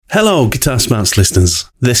Hello, Guitar Smarts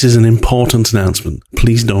listeners. This is an important announcement.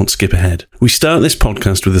 Please don't skip ahead. We start this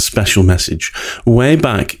podcast with a special message. Way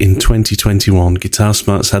back in 2021, Guitar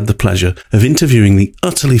Smarts had the pleasure of interviewing the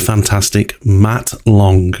utterly fantastic Matt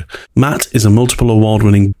Long. Matt is a multiple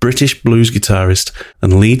award-winning British blues guitarist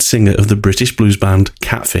and lead singer of the British blues band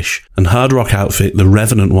Catfish and hard rock outfit The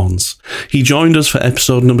Revenant Ones. He joined us for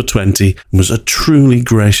episode number 20 and was a truly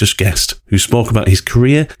gracious guest who spoke about his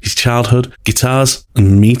career, his childhood, guitars,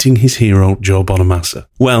 and meeting his hero, Joe Bonamassa.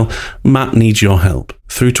 Well, Matt needs your help.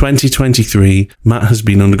 Through 2023, Matt has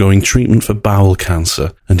been undergoing treatment for bowel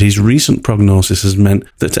cancer, and his recent prognosis has meant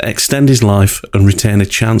that to extend his life and retain a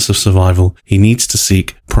chance of survival, he needs to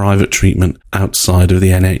seek private treatment outside of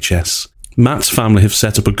the NHS. Matt's family have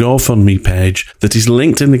set up a GoFundMe page that is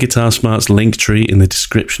linked in the Guitar Smarts link tree in the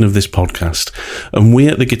description of this podcast. And we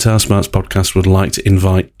at the Guitar Smarts podcast would like to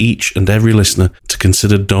invite each and every listener to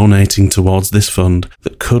consider donating towards this fund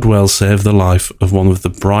that could well save the life of one of the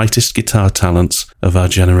brightest guitar talents of our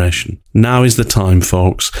generation. Now is the time,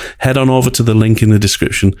 folks. Head on over to the link in the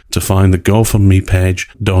description to find the GoFundMe page.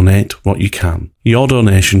 Donate what you can. Your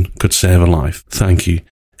donation could save a life. Thank you.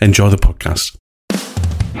 Enjoy the podcast.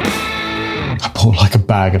 I bought like a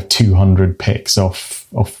bag of 200 picks off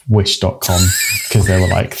wish.com because there were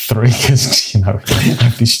like three, because, you know, I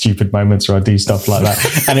have these stupid moments where I do stuff like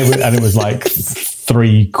that. And it was like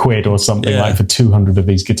 £3 or something, like for 200 of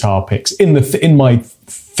these guitar picks in my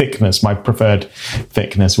thickness, my preferred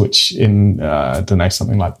thickness, which in, I don't know,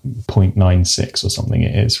 something like 0.96 or something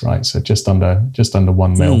it is, right? So just under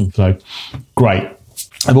 1 mil. So great.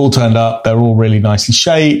 They've all turned up. They're all really nicely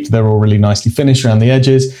shaped. They're all really nicely finished around the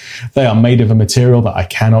edges. They are made of a material that I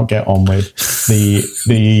cannot get on with. They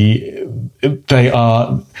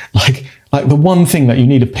are like the one thing that you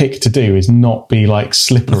need a pick to do is not be like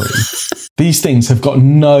slippery. These things have got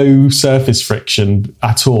no surface friction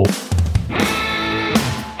at all.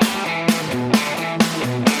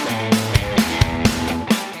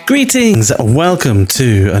 Greetings and welcome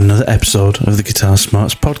to another episode of the Guitar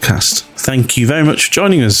Smarts podcast. Thank you very much for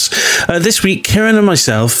joining us. This week, Kieran and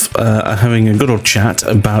myself are having a good old chat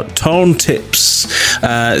about tone tips,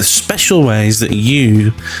 special ways that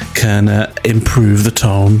you can improve the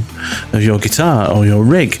tone of your guitar or your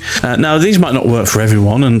rig. Now, these might not work for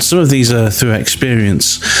everyone, and some of these are through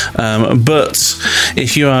experience, but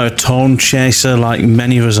if you are a tone chaser like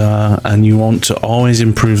many of us are, and you want to always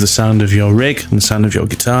improve the sound of your rig and the sound of your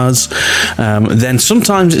guitars, then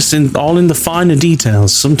sometimes it's all in the finer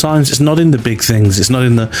details. Sometimes it's not in the big things. It's not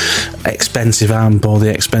in the expensive amp or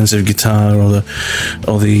the expensive guitar or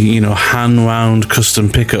the hand wound custom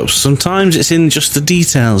pickups. Sometimes it's in just the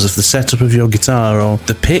details of the setup of your guitar or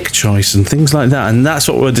the pick choice and things like that. And that's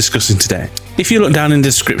what we're discussing today. If you look down in the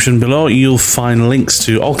description below, you'll find links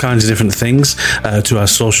to all kinds of different things, to our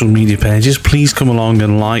social media pages. Please come along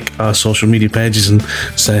and like our social media pages and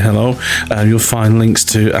say hello. You'll find links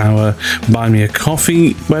to our Buy Me a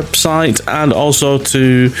Coffee website and also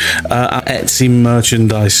to our Etsy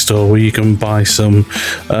merchandise store where you can buy some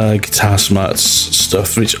Guitar Smarts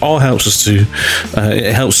stuff, which all helps us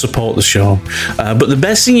it helps support the show. But the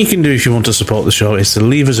best thing you can do if you want to support the show is to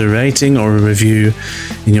leave us a rating or a review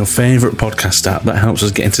in your favourite podcast app. That helps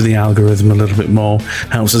us get into the algorithm a little bit more,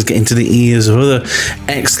 helps us get into the ears of other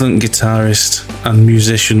excellent guitarist and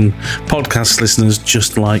musician podcast listeners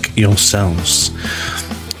just like yourselves.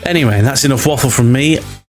 Anyway, that's enough waffle from me.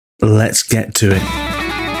 Let's get to it.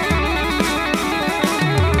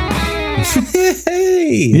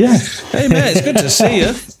 Hey! Yeah. Hey, mate, it's good to see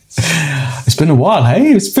you. It's been a while,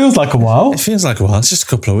 hey? It feels like a while. It feels like a while. It's just a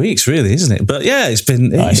couple of weeks, really, isn't it? But yeah, we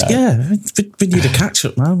need a catch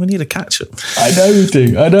up, man. We need a catch up. I know we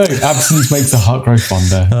do. I know. Absence makes the heart grow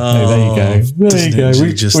fonder. Oh, there you go. There you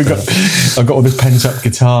go. I've got all this pent up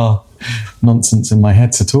guitar nonsense in my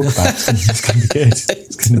head to talk about. It's going to be good.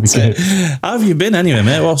 It's going to be good. How have you been anyway,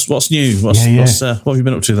 mate? What's new? What have you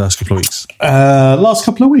been up to the last couple of weeks? Last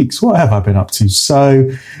couple of weeks, what have I been up to? So,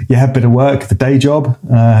 a bit of work. The day job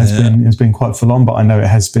has been quite full on, but I know it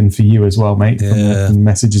has been for you as well, mate. From the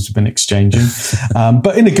messages we've been exchanging,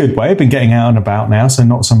 but in a good way. I've been getting out and about now, so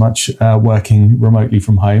not so much working remotely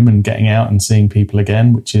from home and getting out and seeing people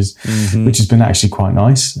again, which has been actually quite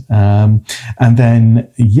nice. And then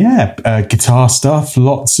guitar stuff,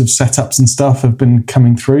 lots of setups and stuff have been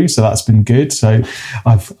coming through, so that's been good. So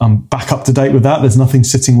I'm back up to date with that. There's nothing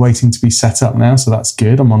sitting waiting to be set up now, so that's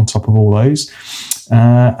good. I'm on top of all those.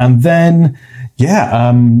 And then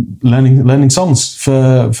learning songs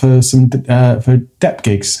for some for Dep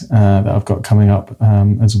gigs that I've got coming up,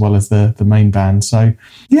 as well as the main band. So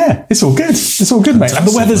yeah, it's all good. It's all good, mate. And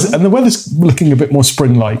the weather's looking a bit more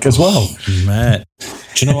spring-like as well, mate.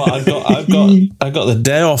 Do you know what I've got the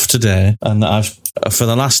day off today, and for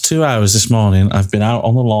the last 2 hours this morning I've been out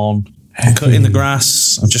on the lawn cutting the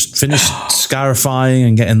grass. I've just finished scarifying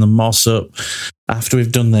and getting the moss up. After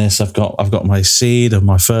we've done this, I've got my seed and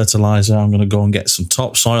my fertilizer. I'm going to go and get some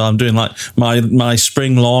topsoil. I'm doing like my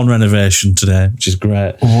spring lawn renovation today, which is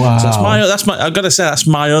great. Wow. So that's my. I've got to say that's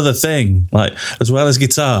my other thing. Like, as well as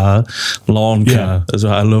guitar, lawn care as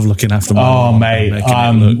well. I love looking after my lawn. Oh, mate,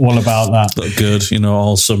 I'm all about that. Look good,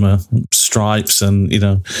 all summer stripes and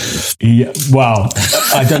Yeah, wow.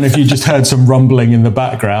 I don't know if you just heard some rumbling in the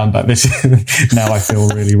background like this. Now I feel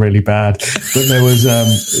really, really bad. But there was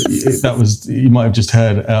that was, you might have just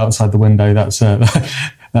heard outside the window. That's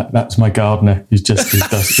my gardener. He's just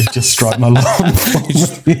striped my lawn.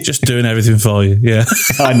 just doing everything for you. Yeah,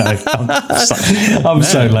 I know. I'm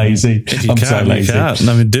so lazy. I'm so lazy.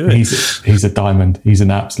 Do it. He's a diamond. He's an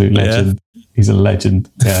absolute legend. Yeah. He's a legend.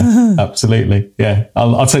 Yeah, absolutely. Yeah,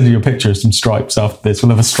 I'll send you a picture of some stripes after this. We'll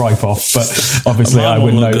have a stripe off, but obviously I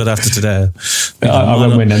wouldn't look good after today. I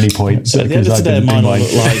won't win any points. At the end of today, mine will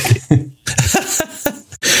look like.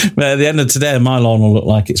 But at the end of today, my lawn will look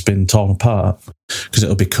like it's been torn apart because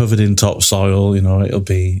it'll be covered in topsoil. It'll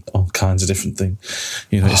be all kinds of different things.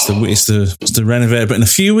 It's the renovator. But in a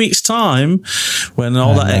few weeks' time, when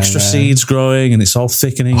all that extra seed's growing and it's all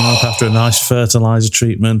thickening up after a nice fertilizer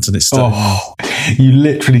treatment, and it's you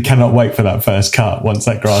literally cannot wait for that first cut once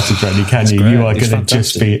that grass is ready, can you? Great. You are going to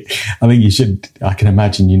just be. I think you should. I can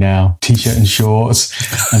imagine you now, t-shirt and shorts,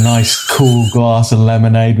 a nice cool glass of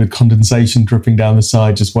lemonade with condensation dripping down the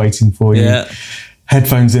side, just waiting for you. Yeah.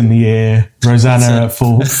 Headphones in the ear, Rosanna at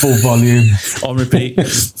full volume. On repeat.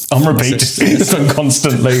 On repeat. It's on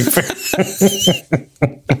constant loop.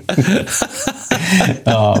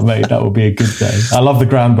 Oh, mate, that will be a good day. I love the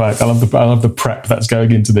groundwork. I love the prep that's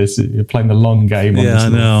going into this. You're playing the long game. On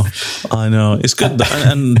this I know. It's good.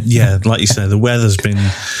 And yeah, like you said, the weather's been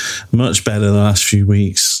much better the last few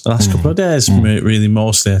weeks. The last couple of days, really,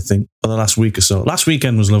 mostly, I think, for the last week or so. Last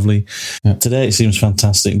weekend was lovely. Yeah. Today it seems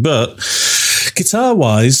fantastic. But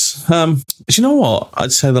guitar-wise, do you know what?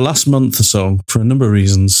 I'd say the last month or so, for a number of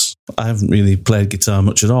reasons, I haven't really played guitar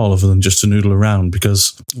much at all other than just to noodle around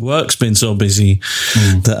because work's been so busy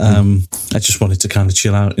that I just wanted to kind of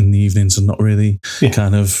chill out in the evenings and not really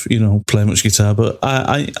kind of, play much guitar. But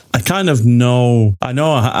I kind of know,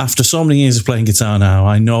 after so many years of playing guitar now,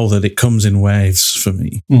 I know that it comes in waves for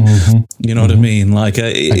me. Mm-hmm. You know what I mean? Like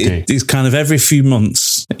it's kind of every few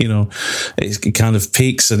months, it kind of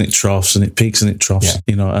peaks and it troughs and it peaks and it troughs,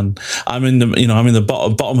 and I'm in the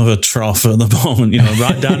bottom of a trough at the moment,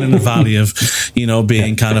 right down in the valley of,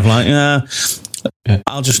 being kind of like,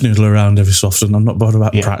 I'll just noodle around every so often. I'm not bothered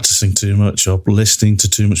about practicing too much or listening to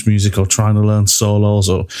too much music or trying to learn solos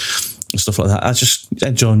or stuff like that. I just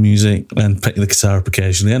enjoy music and pick the guitar up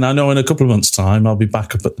occasionally. And I know in a couple of months' time, I'll be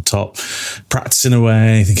back up at the top, practicing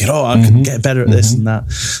away, thinking, I can get better at this and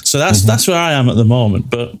that. So that's where I am at the moment.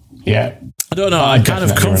 But I don't know. I'm kind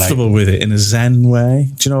of comfortable with it in a Zen way.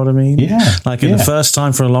 Do you know what I mean? Yeah. Like in the first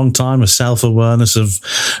time for a long time, a self-awareness of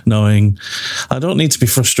knowing I don't need to be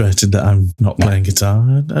frustrated that I'm not playing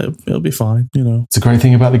guitar. It'll be fine, It's a great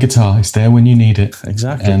thing about the guitar. It's there when you need it.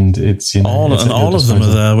 Exactly. And it's, all of them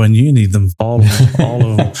are there when you need them. All of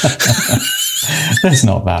them. There's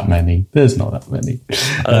not that many. I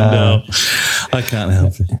know. I can't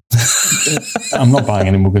help it. I'm not buying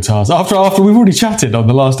any more guitars. After we've already chatted on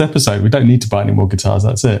the last episode, we don't need to buy any more guitars.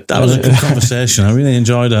 That's it. That was a good conversation. I really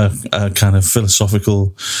enjoyed a kind of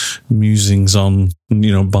philosophical musings on,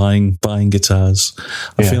 buying guitars.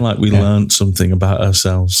 I feel like we learned something about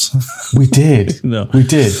ourselves. We did. We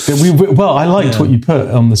did. I liked what you put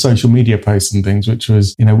on the social media posts and things, which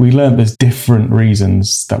was, we learned there's different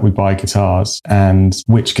reasons that we buy guitars and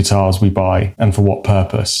which guitars we buy and for what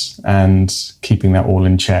purpose, and keeping that all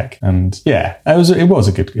in check. And it was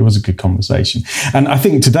a good conversation. And I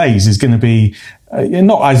think today's is going to be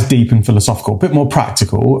not as deep and philosophical, a bit more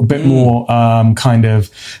practical, a bit more kind of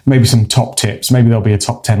maybe some top tips. Maybe there'll be a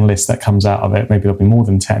top 10 list that comes out of it. Maybe there'll be more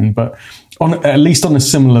than 10, but at least on a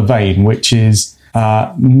similar vein, which is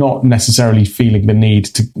not necessarily feeling the need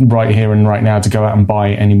to right here and right now to go out and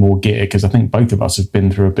buy any more gear, because I think both of us have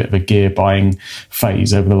been through a bit of a gear buying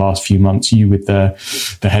phase over the last few months. You with the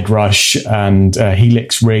Head Rush and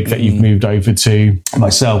Helix rig that you've moved over to,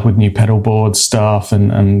 myself with new pedal board stuff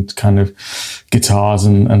and kind of guitars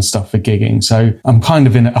and stuff for gigging. So I'm kind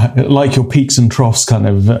of in like your peaks and troughs kind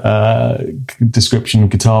of description of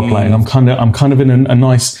guitar playing. I'm kind of in a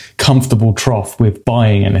nice comfortable trough with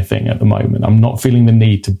buying anything at the moment. I'm not feeling the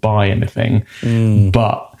need to buy anything,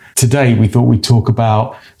 but today we thought we'd talk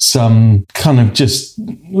about some kind of just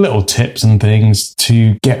little tips and things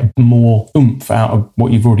to get more oomph out of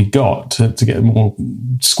what you've already got, to get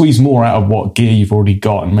squeeze more out of what gear you've already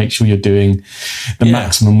got, and make sure you're doing the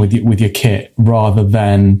maximum with your kit, rather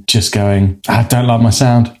than just going, I don't like my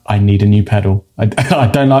sound, I need a new pedal. I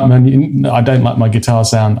don't like my guitar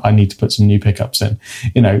sound, I need to put some new pickups in.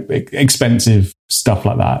 Expensive stuff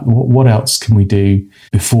like that. What else can we do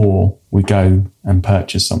before we go and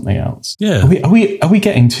purchase something else? Yeah. Are we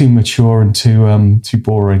getting too mature and too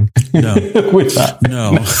boring? No. With that?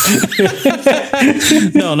 No.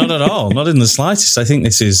 No, not at all. Not in the slightest. I think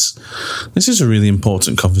this is a really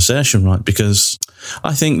important conversation, right? Because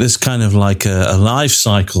I think there's kind of like a life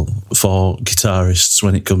cycle for guitarists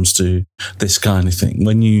when it comes to this kind of thing.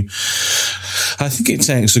 I think it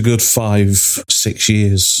takes a good 5-6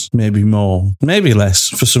 years, maybe more, maybe less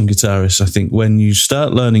for some guitarists. I think when you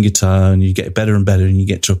start learning guitar and you get better and better and you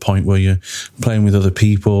get to a point where you're playing with other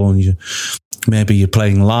people and maybe you're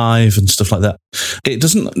playing live and stuff like that, it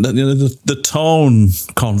doesn't, the tone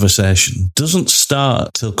conversation doesn't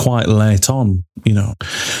start till quite late on, Do you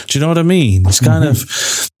know what I mean? It's kind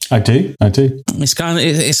of... I do. It's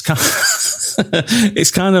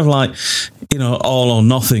kind of like, all or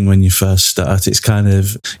nothing when you first start. It's kind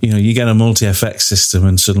of, you get a multi-effects system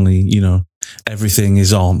and suddenly, everything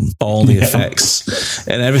is on, all the effects,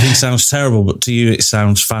 and everything sounds terrible, but to you it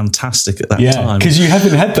sounds fantastic at that time. Because you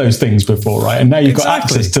haven't had those things before, right? And now you've got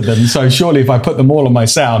access to them. So surely if I put them all on my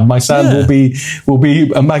sound will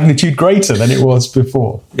be a magnitude greater than it was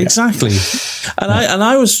before. Exactly. And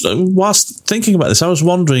I was, whilst thinking about this, I was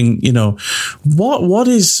wondering, what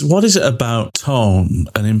is it about tone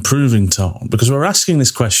and improving tone? Because we're asking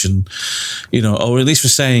this question, or at least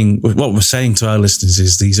what we're saying to our listeners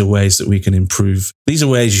is these are ways that we can improve. These are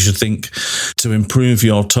ways you should think to improve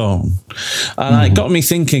your tone. And it got me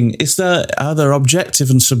thinking, are there objective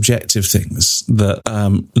and subjective things that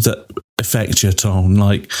affect your tone?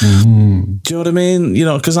 Like, do you know what I mean?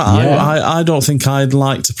 Because I don't think I'd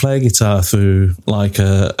like to play guitar through like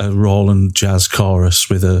a Roland jazz chorus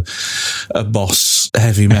with a Boss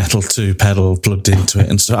heavy metal 2 pedal plugged into it,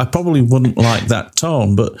 and so I probably wouldn't like that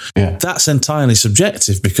tone. But that's entirely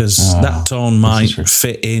subjective, because that tone might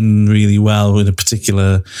fit in really well with a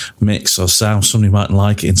particular mix or sound. Somebody might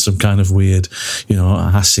like it in some kind of weird,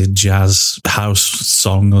 acid jazz house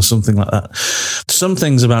song or something like that. Some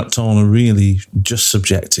things about tone are really just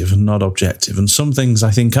subjective and not objective, and some things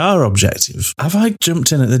I think are objective. Have I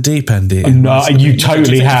jumped in at the deep end here? No, you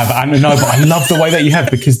totally have. But I love the way that you have,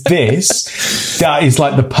 because that is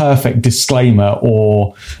like the perfect disclaimer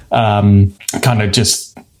or kind of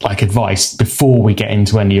just like advice before we get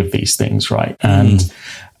into any of these things, right? And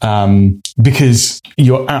because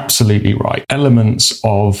you're absolutely right. Elements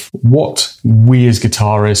of what we as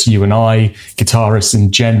guitarists, you and I, guitarists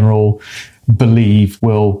in general, believe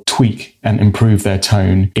will tweak and improve their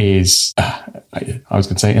tone is, I was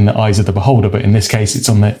going to say in the eyes of the beholder, but in this case, it's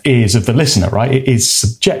on the ears of the listener, right? It is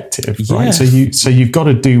subjective, right? So you've got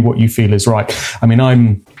to do what you feel is right. I mean,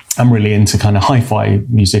 I'm really into kind of hi-fi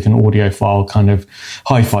music and audiophile kind of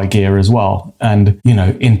hi-fi gear as well. And,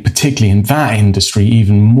 particularly in that industry,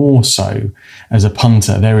 even more so as a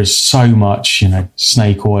punter, there is so much,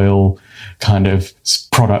 snake oil kind of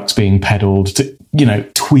products being peddled to,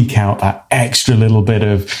 tweak out that extra little bit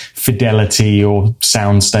of fidelity or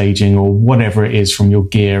sound staging or whatever it is from your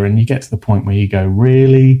gear. And you get to the point where you go,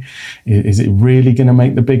 really? Is it really going to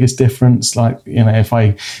make the biggest difference? Like, if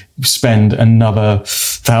I spend another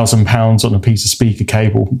 £1,000 on a piece of speaker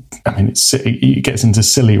cable, I mean, it gets into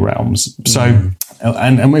silly realms. So,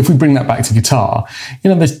 and if we bring that back to guitar,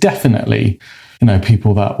 there's definitely,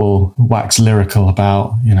 people that will wax lyrical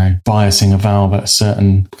about, biasing a valve at a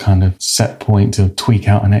certain kind of set point to tweak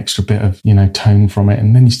out an extra bit of, tone from it.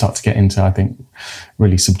 And then you start to get into, I think,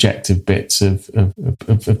 really subjective bits of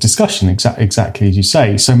discussion, exactly as you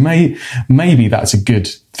say. So maybe that's a good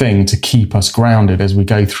thing to keep us grounded as we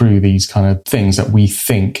go through these kind of things that we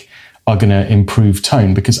think are going to improve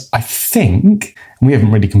tone, because I think, and we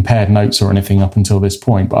haven't really compared notes or anything up until this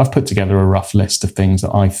point, but I've put together a rough list of things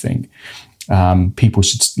that I think people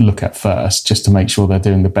should look at first, just to make sure they're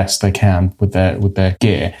doing the best they can with their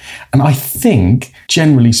gear. And I think,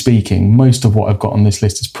 generally speaking, most of what I've got on this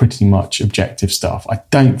list is pretty much objective stuff. I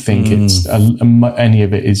don't think it's any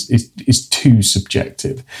of it is too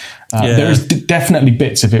subjective. There is definitely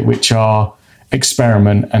bits of it which are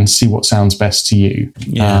experiment and see what sounds best to you.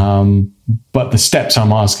 But the steps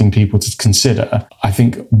I'm asking people to consider, I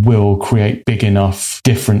think, will create big enough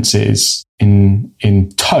differences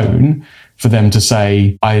in tone for them to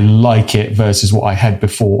say, I like it versus what I had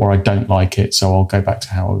before, or I don't like it, so I'll go back to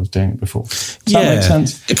how I was doing it before. Does that make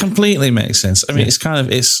sense? It completely makes sense. I mean,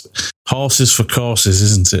 it's horses for courses,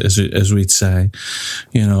 isn't it? As we'd say,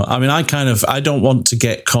 I don't want to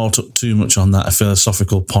get caught up too much on that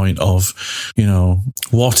philosophical point of,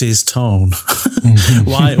 what is tone?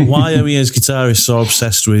 Why are we as guitarists so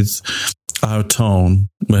obsessed with our tone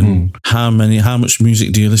when how much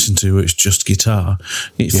music do you listen to where it's just guitar?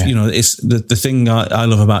 It's the thing I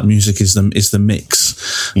love about music is the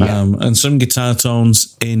mix. And some guitar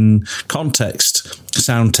tones in context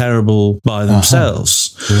sound terrible by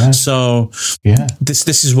themselves. So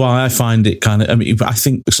this is why I find it kind of, I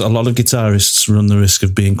think a lot of guitarists run the risk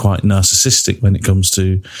of being quite narcissistic when it comes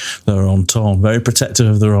to their own tone, very protective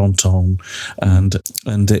of their own tone, and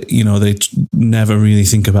they never really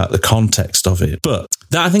think about the context of it. But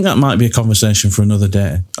I think that might be a conversation for another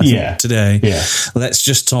day. I think today, let's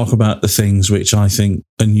just talk about the things which I think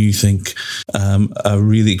and you think are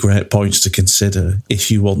really great points to consider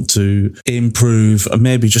if you want to improve, or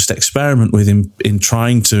maybe just experiment with in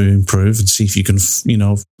trying to improve and see if you can,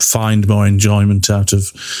 find more enjoyment out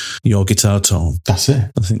of your guitar tone. That's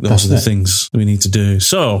it. I think those are the things we need to do.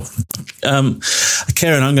 So,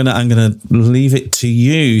 Kieran, I'm gonna leave it to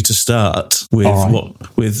you to start with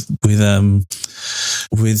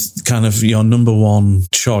with kind of your number one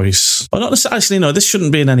choice. Or not actually, no, this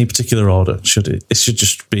shouldn't be in any particular order, should it? It should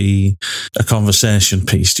just be a conversation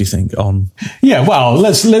piece, do you think? Well,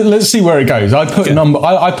 let's see where it goes. I put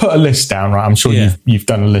I put a list down, right? I'm sure you've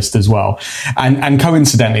done a list as well. And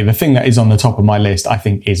coincidentally, the thing that is on the top of my list, I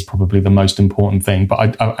think, is probably the most important thing.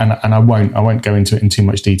 But I won't go into it in too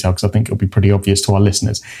much detail because I think it'll be pretty obvious to our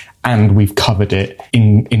listeners. And we've covered it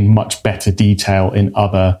in much better detail in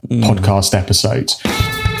other podcast episodes.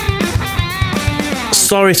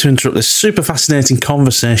 Sorry to interrupt this super fascinating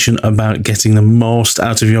conversation about getting the most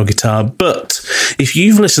out of your guitar, but if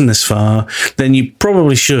you've listened this far, then you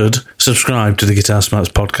probably should subscribe to the Guitar Smarts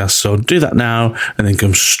podcast. So do that now and then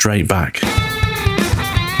come straight back.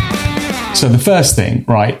 So the first thing,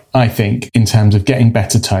 right, I think, in terms of getting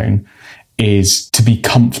better tone, is to be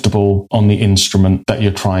comfortable on the instrument that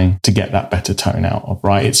you're trying to get that better tone out of,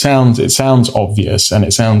 right? It sounds obvious, and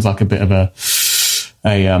it sounds like a bit of a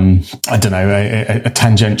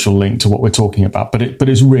tangential link to what we're talking about, but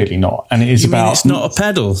it's really not. And it is about... it's not a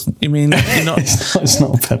pedal? You mean you're not... it's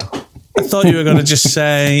not a pedal. I thought you were going to just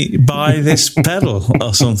say, buy this pedal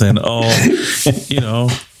or something, or,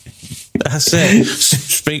 that's it.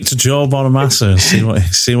 Speak to Joe Bonamassa and see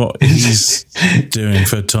what he's doing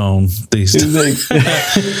for tone these days.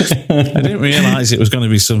 I didn't realise it was going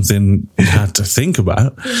to be something you had to think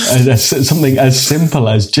about. Something as simple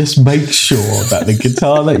as just make sure that the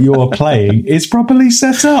guitar that you're playing is properly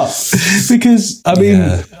set up. Because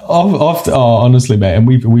honestly, mate, and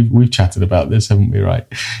we've chatted about this, haven't we? Right?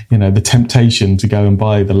 The temptation to go and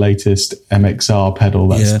buy the latest MXR pedal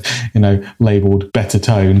that's labelled better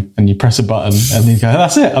tone, and you press a button and you go,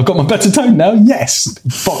 that's it, I've got my better tone now, yes,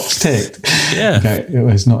 box ticked. It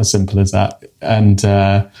was not as simple as that. And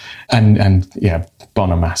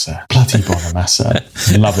Bonamassa, bloody Bonamassa,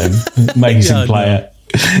 love him, amazing player.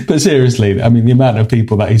 But seriously, the amount of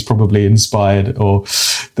people that he's probably inspired, or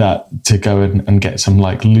that to go and get some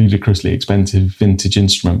like ludicrously expensive vintage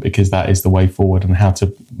instrument, because that is the way forward, and how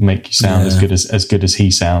to make you sound as good as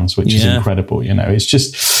he sounds, which is incredible. It's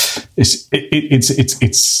just it's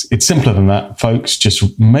simpler than that, folks.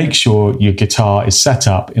 Just make sure your guitar is set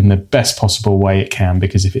up in the best possible way it can,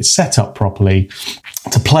 because if it's set up properly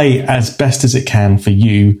to play as best as it can for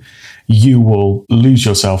you, you will lose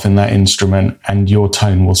yourself in that instrument and your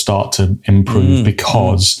tone will start to improve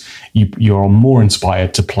because you're more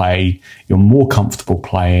inspired to play, you're more comfortable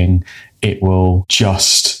playing. It will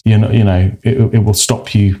just, it will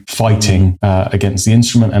stop you fighting against the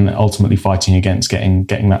instrument, and ultimately fighting against getting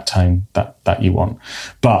that tone that you want.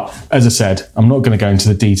 But as I said, I'm not going to go into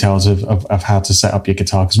the details of how to set up your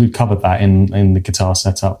guitar, because we've covered that in the guitar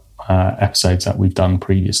setup episodes that we've done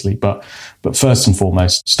previously. But first and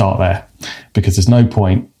foremost, start there, because there's no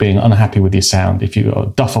point being unhappy with your sound if you've got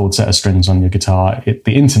a duff old set of strings on your guitar.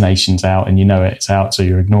 The intonation's out and it's out, so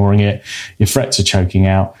you're ignoring it. Your frets are choking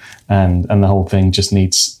out. and the whole thing just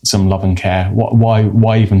needs some love and care.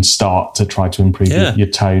 Why even start to try to improve your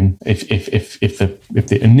tone if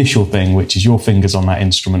the initial thing, which is your fingers on that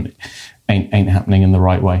instrument, ain't happening in the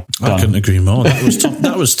right way? I couldn't agree more.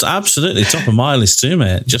 That was absolutely top of my list too,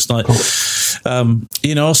 mate. Just like,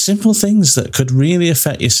 simple things that could really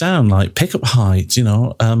affect your sound, like pickup height,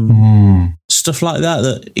 stuff like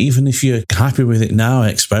that even if you're happy with it now,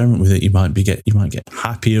 experiment with it, you might get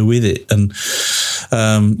happier with it. And,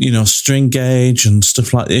 string gauge and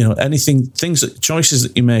stuff like, choices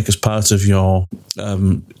that you make as part of your,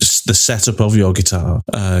 the setup of your guitar,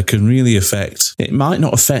 can really affect, it might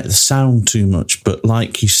not affect the sound too much, but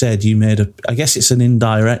like you said, I guess it's an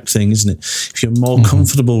indirect thing, isn't it? If you're more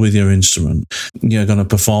comfortable with your instrument, you're going to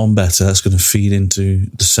perform better. That's going to feed into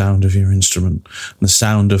the sound of your instrument and the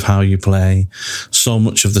sound of how you play. So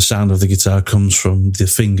much of the sound of the guitar comes from the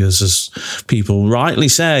fingers, as people rightly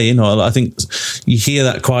say. I think you hear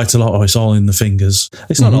that quite a lot. Oh, it's all in the fingers.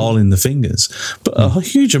 It's not all in the fingers, but a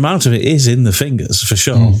huge amount of it is in the fingers for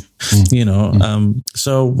sure.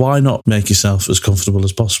 So why not make yourself as comfortable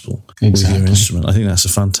as possible with your instrument? I think that's a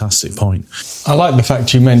fantastic point. I like the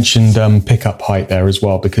fact you mentioned pickup height there as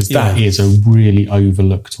well, because that is a really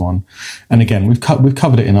overlooked one. And again, we've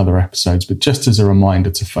covered it in other episodes, but just as a reminder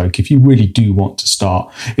to folk, if you really do want to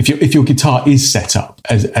start, if your guitar is set up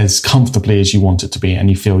as comfortably as you want it to be, and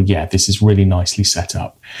you feel, this is really nicely set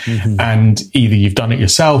up, and either you've done it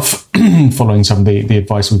yourself following some of the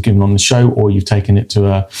advice we've given on the show, or you've taken it to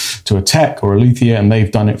a tech or a luthier and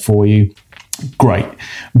they've done it for you, great.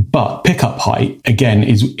 But pickup height, again,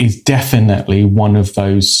 is definitely one of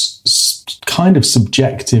those kind of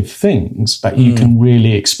subjective things that you can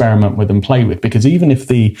really experiment with and play with, because even if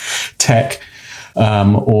the tech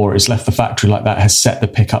or it's left the factory like that, has set the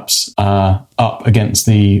pickups up against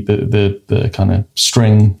the kind of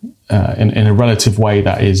string in a relative way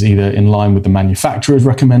that is either in line with the manufacturer's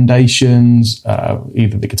recommendations,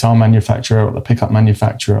 either the guitar manufacturer or the pickup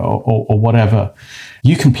manufacturer or whatever.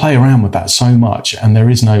 You can play around with that so much, and there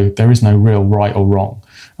is no real right or wrong.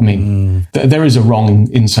 I mean, there is a wrong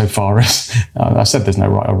insofar as I said there's no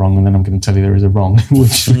right or wrong, and then I'm going to tell you there is a wrong,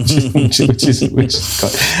 which is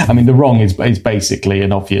I mean, the wrong is basically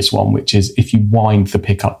an obvious one, which is if you wind the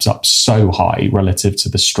pickups up so high relative to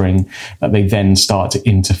the string that they then start to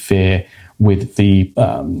interfere with the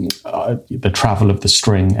travel of the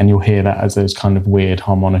string, and you'll hear that as those kind of weird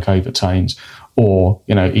harmonic overtones. Or,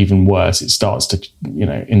 even worse, it starts to,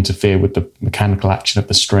 interfere with the mechanical action of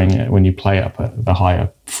the string when you play up at the higher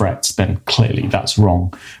frets, then clearly that's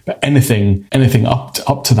wrong. But anything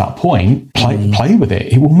up to that point, play with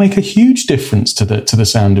it. It will make a huge difference to the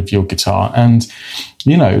sound of your guitar. And,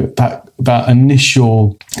 that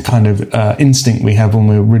initial kind of instinct we have when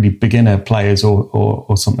we're really beginner players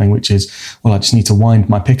or something, which is, well, I just need to wind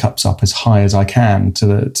my pickups up as high as I can to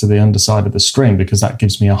the underside of the string, because that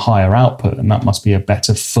gives me a higher output, and that must be a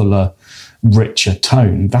better, fuller, richer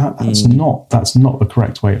tone. That's not the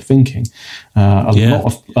correct way of thinking. A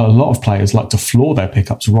lot of players like to floor their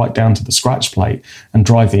pickups right down to the scratch plate and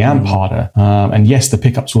drive the amp harder. And yes, the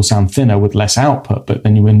pickups will sound thinner with less output, but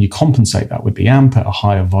then when you compensate that with the amp at a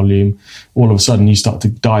higher volume, all of a sudden you start to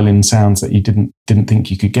dial in sounds that you didn't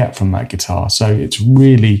think you could get from that guitar. So it's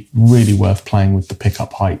really, really worth playing with the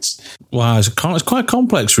pickup heights. Wow, it's quite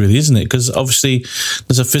complex, really, isn't it? Because obviously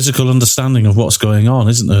there's a physical understanding of what's going on,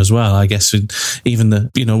 isn't there, as well? I guess even the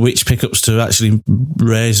which pickups to actually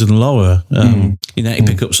raise and lower. Your neck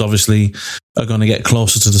pickups obviously are going to get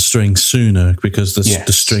closer to the string sooner, because the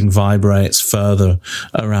string vibrates further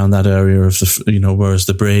around that area of the, whereas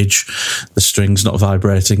the bridge, the string's not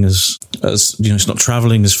vibrating as it's not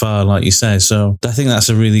traveling as far, like you say. So I think that's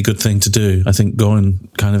a really good thing to do. I think go and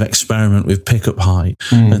kind of experiment with pickup height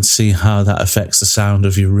and see how that affects the sound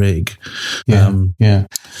of your rig. And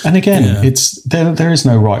again, it's there is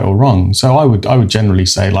no right or wrong. So I would generally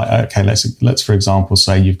say, like, okay, let's for example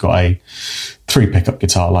say you've got a 3 pickup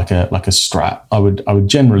guitar like a Strat. I would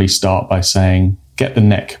generally start by saying, get the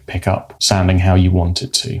neck pickup sounding how you want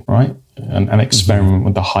it to, right? And experiment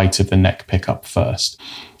with the height of the neck pickup first.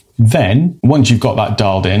 Then, once you've got that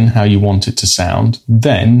dialed in, how you want it to sound,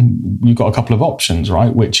 then you've got a couple of options,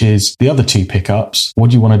 right? Which is the other 2 pickups.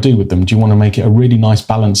 What do you want to do with them? Do you want to make it a really nice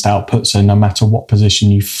balanced output, so no matter what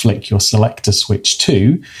position you flick your selector switch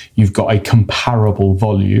to, you've got a comparable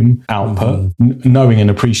volume output, knowing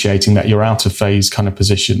and appreciating that your out of phase kind of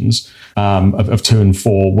positions of 2 and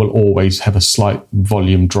 4 will always have a slight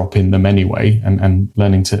volume drop in them anyway, and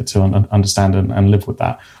learning to understand and live with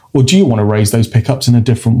that? Or do you want to raise those pickups in a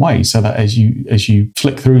different way so that as you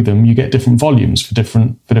flick through them, you get different volumes for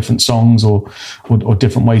different songs or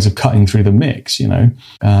different ways of cutting through the mix?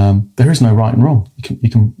 There is no right and wrong. You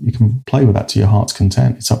can play with that to your heart's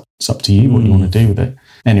content. It's up to you what you want to do with it.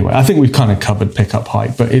 Anyway, I think we've kind of covered pickup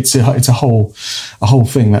height, but it's a whole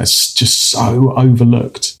thing that's just so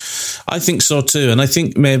overlooked. I think so too, and I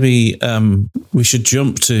think maybe we should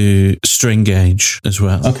jump to string gauge as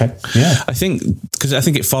well. Okay, yeah. I think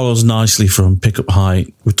it follows nicely from pickup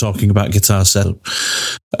height. We're talking about guitar setup,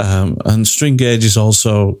 and string gauge is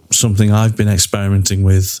also something I've been experimenting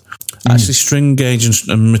with. Actually, string gauge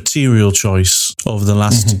and material choice over the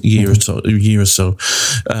last year or so.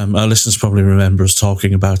 Our listeners probably remember us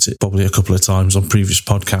talking about it probably a couple of times on previous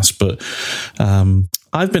podcasts, but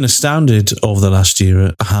I've been astounded over the last year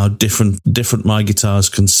at how different my guitars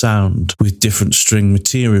can sound with different string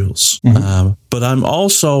materials. But I'm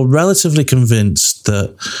also relatively convinced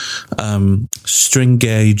that string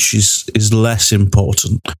gauge is less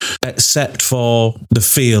important, except for the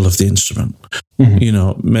feel of the instrument.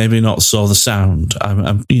 Maybe not so the sound. I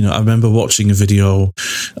remember watching a video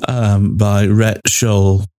by Rhett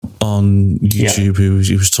Shull on YouTube who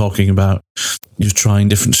was talking about he was trying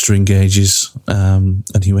different string gauges, and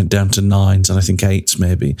he went down to 9s and I think 8s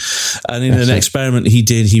maybe. And in an experiment he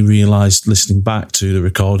did, he realised listening back to the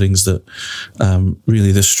recordings that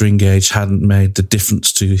really the string gauge hadn't made the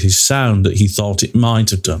difference to his sound that he thought it might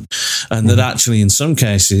have done. And that actually in some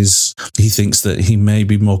cases he thinks that he may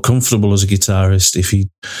be more comfortable as a guitarist if he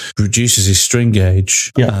reduces his string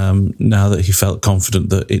gauge now that he felt confident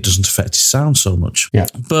that it doesn't affect his sound so much.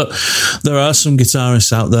 But there are some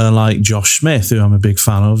guitarists out there like Josh Smith, who I'm a big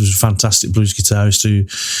fan of, who's a fantastic blues guitarist who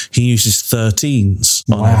he uses 13s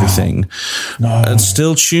on everything and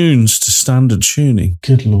still tunes to standard tuning.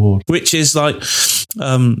 Good Lord. Which is like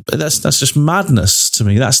that's just madness to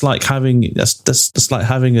me. That's like having that's like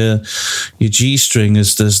having your G string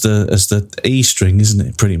as the E string, isn't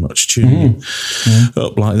it? Pretty much tuning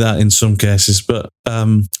up like that in some cases. But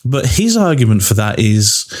his argument for that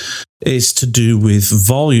is to do with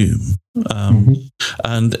volume.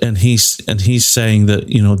 And he's saying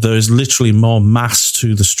that there is literally more mass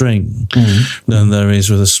to the string than there is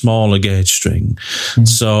with a smaller gauge string.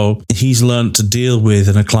 So he's learned to deal with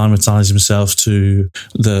and acclimatize himself to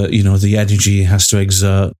the energy he has to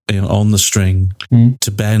exert on the string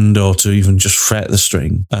to bend or to even just fret the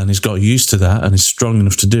string, and he's got used to that and is strong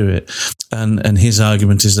enough to do it. And his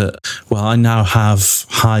argument is that, well, I now have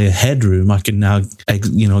higher headroom. I can now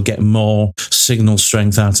get more signal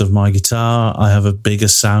strength out of my guitar. I have a bigger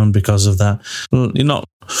sound because of that. Well, you're not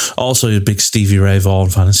also a big Stevie Ray Vaughan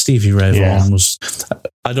fan, and Stevie Ray Vaughan was,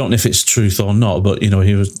 I don't know if it's truth or not, but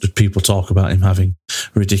people talk about him having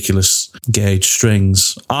ridiculous gauge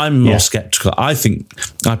strings. I'm more skeptical. I think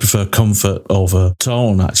I prefer comfort over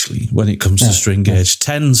tone, actually, when it comes to string gauge.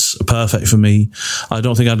 10s are perfect for me. I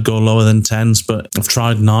don't think I'd go lower than 10s, but I've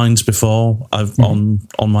tried 9s before. I've on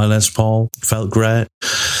my Les Paul. Felt great.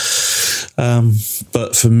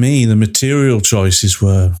 But for me, the material choices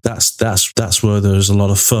were that's where there's a lot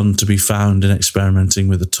of fun to be found in experimenting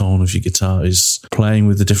with the tone of your guitar, is playing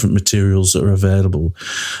with the different materials that are available,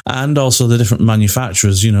 and also the different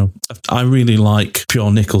manufacturers. I really like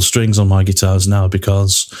pure nickel strings on my guitars now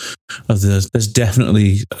because of there's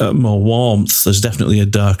definitely more warmth. There's definitely a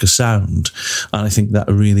darker sound, and I think that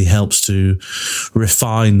really helps to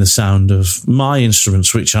refine the sound of my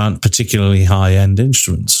instruments, which aren't particularly high-end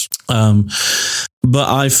instruments. But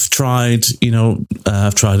I've tried,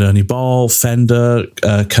 Ernie Ball, Fender,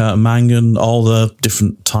 Kurt Mangan, all the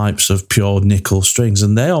different types of pure nickel strings,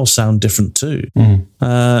 and they all sound different too.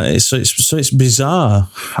 It's bizarre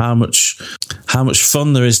how much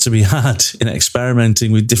fun there is to be had in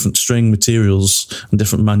experimenting with different string materials and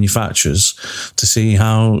different manufacturers to see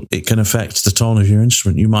how it can affect the tone of your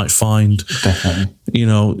instrument. You might find,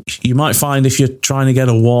 if you're trying to get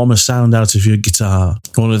a warmer sound out of your guitar,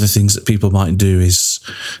 one of the things that people might do is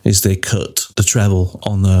they cut the treble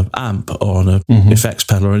on the amp or on a effects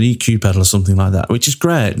pedal or an EQ pedal or something like that, which is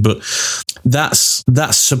great, but that's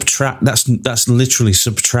literally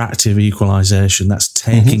subtractive equalization. That's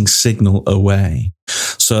taking signal away.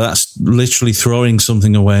 So that's literally throwing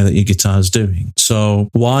something away that your guitar's doing. So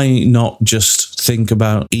why not just think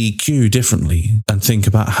about EQ differently and think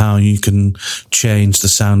about how you can change the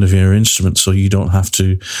sound of your instrument so you don't have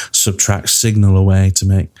to subtract signal away to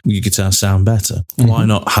make your guitar sound better? Why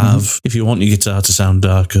not have, if you want your guitar to sound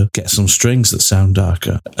darker, get some strings that sound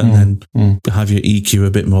darker and then have your EQ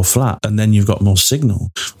a bit more flat, and then you've got more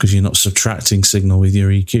signal because you're not subtracting signal with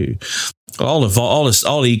your EQ. All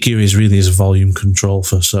EQ is really is a volume control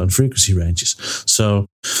for certain frequency ranges. So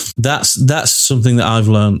that's something that I've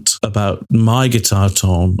learnt about my guitar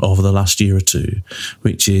tone over the last year or two,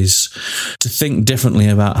 which is to think differently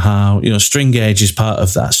about how, string gauge is part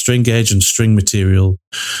of that. String gauge and string material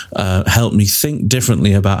help me think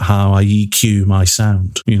differently about how I EQ my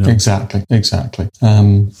sound. Exactly.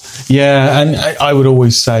 Yeah, and I would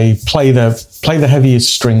always say play the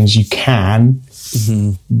heaviest strings you can.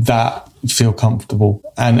 That feel comfortable,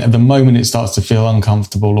 and at the moment it starts to feel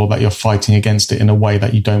uncomfortable, or that you're fighting against it in a way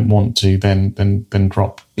that you don't want to, then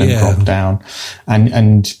drop down,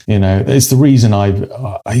 and it's the reason I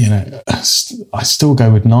still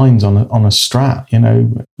go with 9s on a Strat.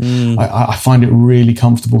 I find it really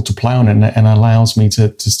comfortable to play on it, and allows me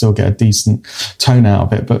to still get a decent tone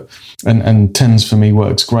out of it. But and 10s for me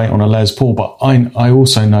works great on a Les Paul. But I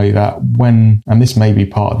also know that and this may be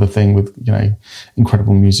part of the thing with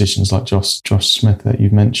incredible musicians like Josh Smith that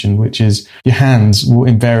you've mentioned, which is your hands will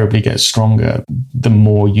invariably get stronger the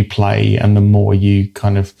more you play and the more you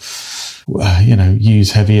kind of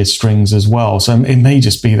use heavier strings as well. So it may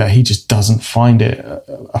just be that he just doesn't find it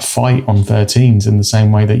a fight on 13s in the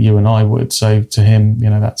same way that you and I would. So to him,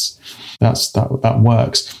 that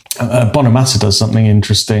works. Bonamassa does something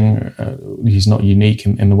interesting. He's not unique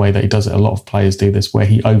in the way that he does it. A lot of players do this, where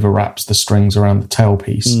he overwraps the strings around the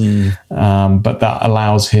tailpiece, but that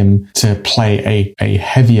allows him to play a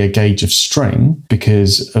heavier gauge of string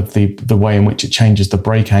because of the way in which it changes the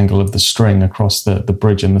break angle of the string across the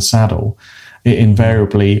bridge and the saddle. It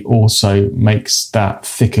invariably also makes that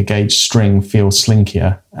thicker gauge string feel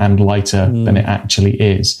slinkier and lighter than it actually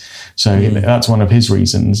is. So that's one of his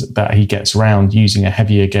reasons that he gets around using a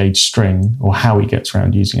heavier gauge string, or how he gets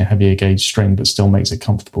around using a heavier gauge string, but still makes it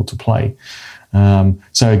comfortable to play.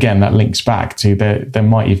 So again, that links back to there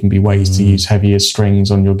might even be ways to use heavier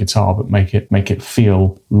strings on your guitar, but make it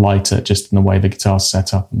feel lighter just in the way the guitar's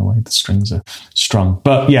set up and the way the strings are strung.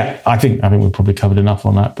 But yeah, I think we've probably covered enough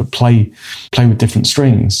on that. But play with different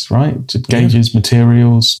strings, right? Gauges,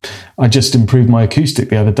 materials. I just improved my acoustic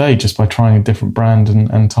the other day just by trying a different brand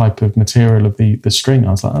and type of material of the string.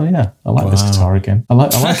 I was like, oh yeah, I like this guitar again. I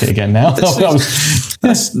like it again now. That's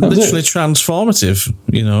literally transformative.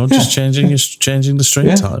 Just changing the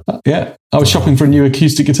string type. Yeah. I was shopping for a new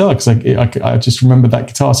acoustic guitar because I just remembered that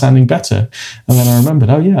guitar sounding better. And then I remembered,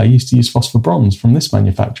 oh yeah, I used to use Phosphor Bronze from this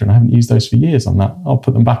manufacturer and I haven't used those for years on that. I'll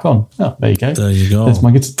put them back on. Oh, there you go. There you go. There's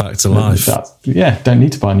my guitar. Back to life. Don't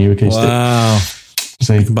need to buy a new acoustic. Wow.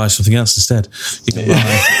 So you can buy something else instead. You can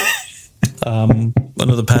buy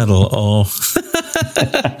another pedal or...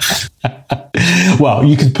 Well,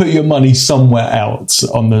 you could put your money somewhere else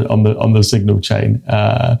on the signal chain,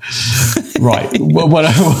 right?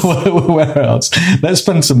 Where else? Let's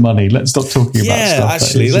spend some money. Let's stop talking about stuff. Yeah,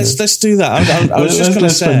 actually, let's do that. I was just going to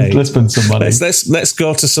say, let's spend some money. Let's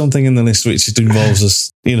go to something in the list which involves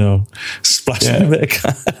us, splashing a bit of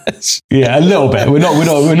cash. Yeah, a little bit. We're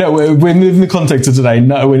in the context of today.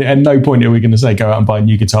 No, at no point are we going to say go out and buy a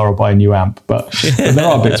new guitar or buy a new amp. But there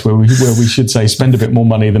are bits where we should say spend a bit more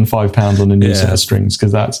money than £5 on a new set of strings,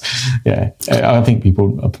 because I think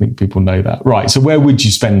people know that. Right. So where would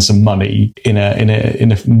you spend some money in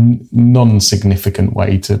a non-significant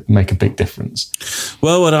way to make a big difference?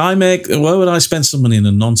 Where would I spend some money in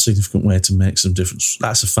a non-significant way to make some difference?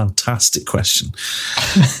 That's a fantastic question.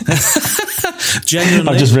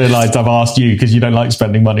 Genuinely, I've just realised I've asked you because you don't like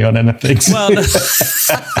spending money on anything. Well,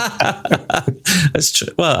 that's true.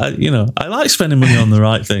 Well, I like spending money on the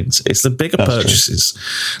right things. It's the bigger purchases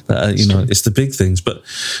that it's the big things. But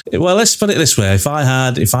let's put it this way: if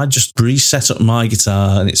I just reset up my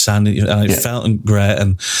guitar and it sounded and it felt great,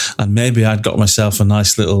 and maybe I'd got myself a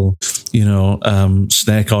nice little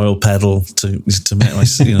snake oil pedal to make my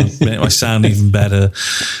make my sound even better.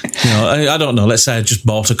 I don't know. Let's say I just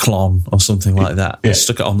bought a Klon or something like that. Yeah.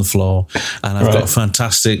 Stuck it on the floor, and I've got a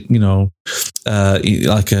fantastic,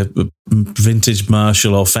 like a vintage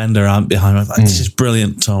Marshall or Fender amp behind me. This is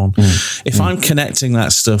brilliant tone. If I'm connecting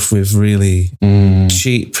that stuff with really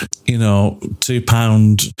cheap,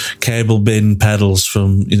 £2 cable bin pedals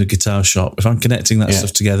from Guitar Shop, if I'm connecting that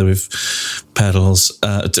stuff together with pedals,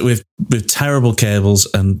 with terrible cables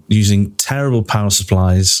and using terrible power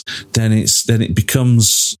supplies, then it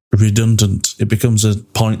becomes redundant. It becomes a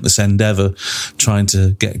pointless endeavor trying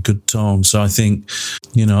to get good tone. So I think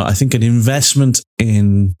an investment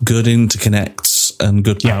in good interconnects and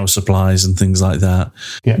good power supplies and things like that.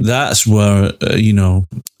 Yeah. That's where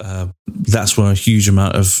that's where a huge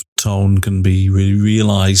amount of tone can be really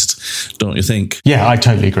realized, don't you think? Yeah, I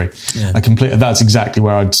totally agree. Yeah. That's exactly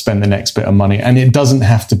where I'd spend the next bit of money, and it doesn't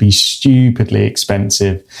have to be stupidly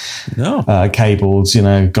expensive. No cables,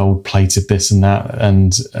 gold plated this and that,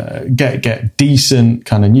 and get decent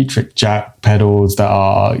kind of Neutrik jack pedals that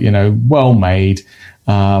are well made.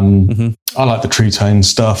 I like the True Tone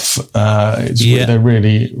stuff. They're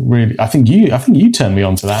really, really. I think you turned me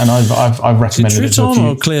on to that, and I've recommended it. True Tone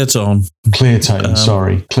or Clear Tone? Clear Tone.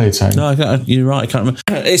 Sorry, Clear Tone. No, you're right. I can't remember.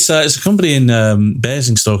 It's a company in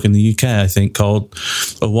Basingstoke in the UK, I think, called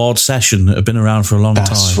Award Session. That have been around for a long time.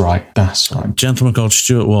 That's right. A gentleman called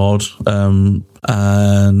Stuart Ward.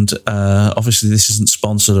 And obviously this isn't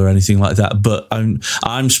sponsored or anything like that, but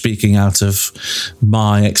I'm speaking out of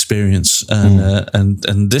my experience,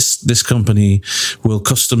 and this company will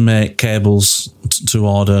custom make cables to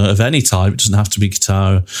order of any type. It doesn't have to be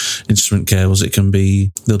guitar instrument cables. It can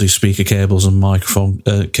be, they'll do speaker cables and microphone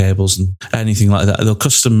cables and anything like that. They'll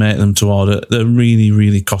custom make them to order. They're really,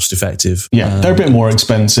 really cost effective. Yeah, they're a bit more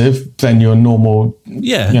expensive than your normal,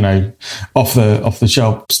 off the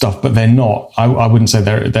shelf stuff, but they're not. I wouldn't say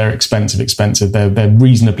they're expensive. They're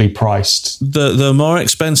reasonably priced. They're more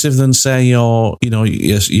expensive than, say, your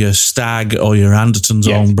Stag or your Anderton's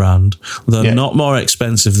own brand. They're not more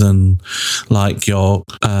expensive than like your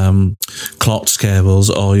Klotz cables,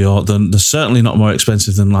 or they're certainly not more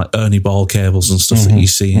expensive than like Ernie Ball cables and stuff that you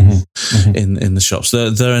see in the shops.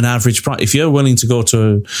 They're an average price. If you're willing to go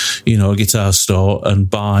to a guitar store and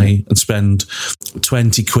buy and spend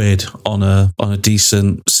 20 quid on a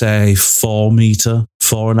decent, say,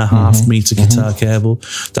 4.5 meter guitar cable,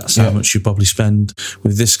 that's how much you probably spend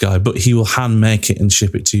with this guy. But he will hand make it and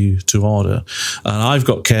ship it to you to order. And I've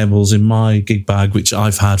got cables in my gig bag which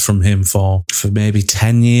I've had from him for maybe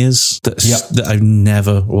 10 years that I've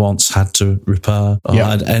never once had to repair or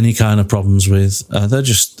had any kind of problems with.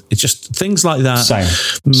 It's just things like that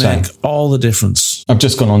make all the difference. I've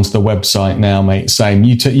just gone onto the website now, mate. Same.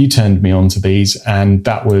 You turned me on to these, and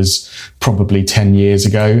that was probably 10 years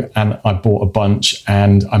ago, and I bought a bunch,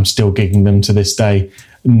 and I'm still gigging them to this day.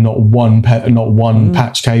 Not one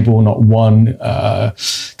patch cable, not one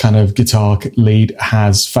kind of guitar lead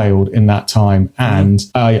has failed in that time. And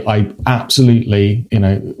I absolutely,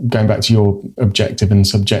 going back to your objective and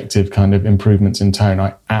subjective kind of improvements in tone,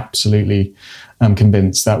 I absolutely am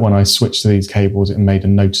convinced that when I switched to these cables, it made a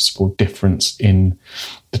noticeable difference in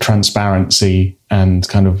the transparency and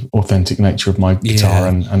kind of authentic nature of my guitar,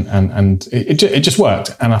 and it just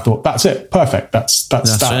worked. And I thought, that's it, perfect. That's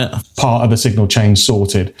that part of the signal chain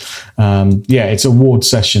sorted. It's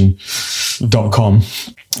awardsession.com.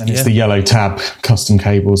 And it's the Yellow Tab custom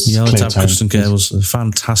cables. Yellow Tab custom cables are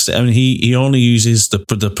fantastic. I mean, he only uses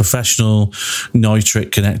the professional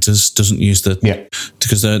Neutrik connectors, doesn't use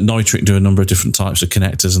because the Neutrik do a number of different types of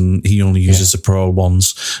connectors, and he only uses the pro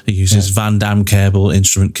ones. He uses Van Damme cable,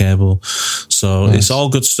 instrument cable. So it's all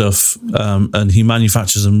good stuff, and he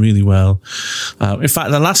manufactures them really well. In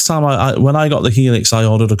fact, the last time when I got the Helix, I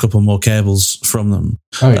ordered a couple more cables from them,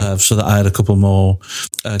 so that I had a couple more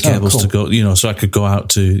cables to go, so I could go out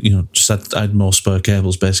to, I had more spare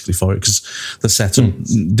cables basically for it, because the setup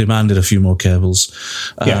demanded a few more cables.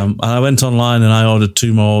 And I went online and I ordered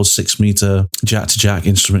 2 more 6 meter jack to jack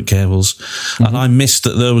instrument cables, and I missed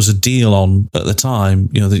that there was a deal on at the time.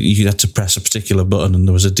 That you had to press a particular button and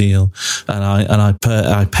there was a deal, and I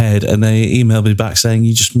paid, and they emailed me back saying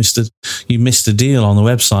you missed a deal on the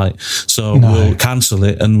website, so we'll cancel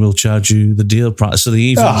it and we'll charge you the deal price. So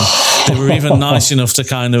they were even nice enough to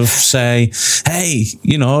kind of say, hey,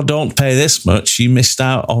 don't pay this much. You missed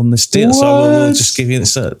out on this deal. What? So we'll just give you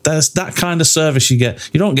this. There's that kind of service you get.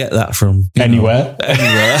 You don't get that from anywhere.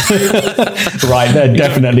 Right. They're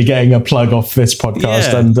definitely getting a plug off this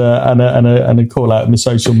podcast and a call out in the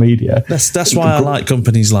social media. That's why I like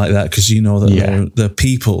companies like that, because that they're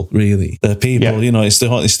people, really. They're people. It's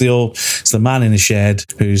the man in a shed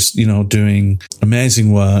who's doing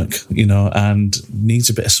amazing work, and needs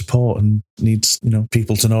a bit of support and needs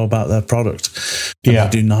people to know about their product. And they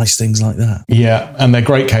do nice things like that. Yeah, and they're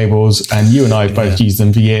great cables, and you and I have both used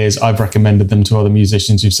them for years. I've recommended them to other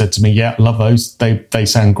musicians who've said to me, love those. They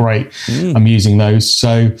sound great. I'm using those.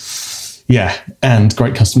 So and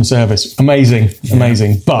great customer service. Amazing.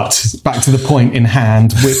 But back to the point in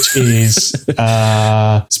hand, which is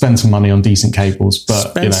spend some money on decent cables.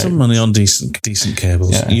 But spend some money on decent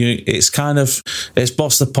cables. It's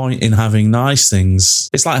what's the point in having nice things?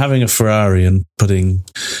 It's like having a Ferrari and putting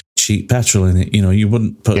cheap petrol in it. You know, you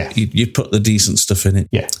wouldn't put you put the decent stuff in it.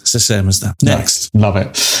 Yeah, it's the same as that. Next, love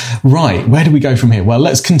it. Right, where do we go from here? Well,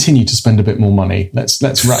 let's continue to spend a bit more money. Let's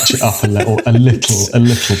ratchet up a little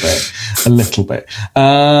bit.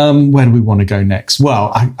 Where do we want to go next?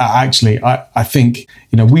 Well, I think,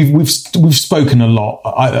 you know, we've spoken a lot.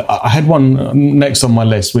 I had one next on my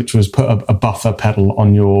list, which was put a buffer pedal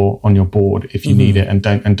on your board if you need it, and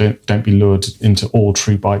don't be lured into all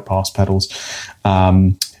true bypass pedals.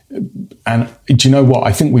 And do you know what?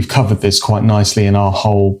 I think we've covered this quite nicely in our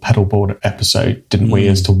whole pedal board episode, didn't we?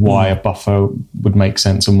 As to why a buffer would make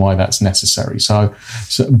sense and why that's necessary. So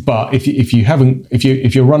but if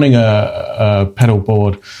you're running a pedal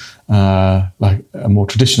board like a more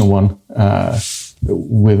traditional one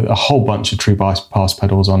with a whole bunch of true bypass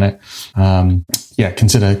pedals on it,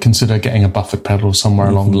 consider getting a buffered pedal somewhere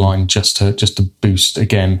along the line just to boost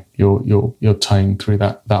again your tone through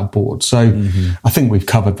that board. So I think we've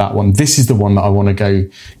covered that one. This is the one that I want to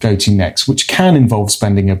go to next, which can involve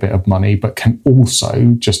spending a bit of money, but can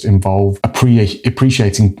also just involve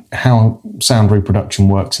appreciating how sound reproduction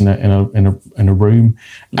works in a room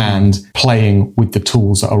and playing with the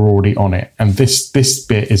tools that are already on it. And this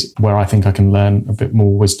bit is where I think I can learn a bit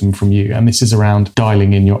more wisdom from you. And this is around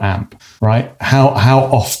dialing in your amp, right? How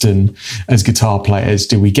often as guitar players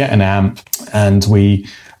do we get an amp and we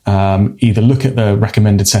either look at the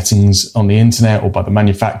recommended settings on the internet or by the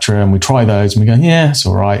manufacturer, and we try those and we go, yeah, it's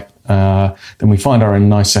all right. Then we find our own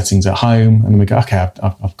nice settings at home, and then we go, okay,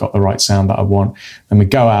 I've got the right sound that I want. Then we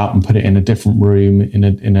go out and put it in a different room in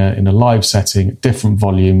a live setting at different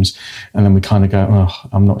volumes, and then we kind of go, oh,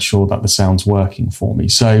 I'm not sure that the sound's working for me.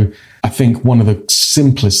 So I think one of the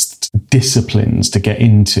simplest disciplines to get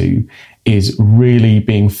into is really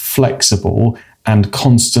being flexible and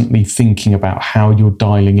constantly thinking about how you're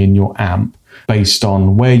dialing in your amp based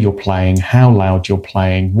on where you're playing, how loud you're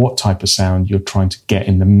playing, what type of sound you're trying to get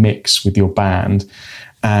in the mix with your band.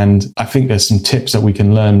 And I think there's some tips that we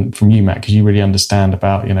can learn from you, Matt, because you really understand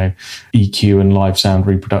about, you know, EQ and live sound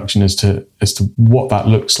reproduction as to what that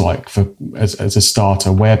looks like as a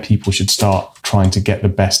starter, where people should start trying to get the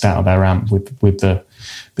best out of their amp with the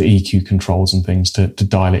EQ controls and things to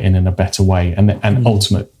dial it in a better way, and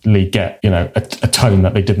ultimately get, you know, a tone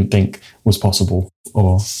that they didn't think was possible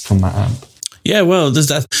or from that amp. Yeah, well,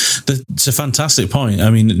 it's a fantastic point.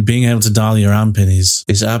 I mean, being able to dial your amp in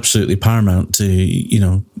is absolutely paramount to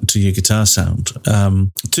your guitar sound.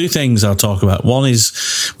 Two things I'll talk about. One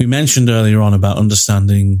is, we mentioned earlier on about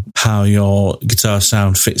understanding how your guitar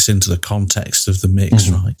sound fits into the context of the mix,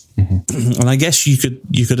 right? Mm-hmm. And I guess you could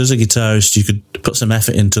as a guitarist, you could put some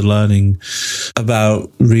effort into learning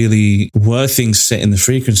about really where things sit in the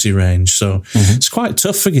frequency range. So it's quite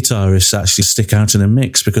tough for guitarists to actually stick out in a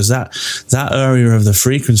mix, because that area of the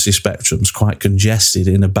frequency spectrum is quite congested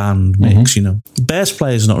in a band mix. You know, the bass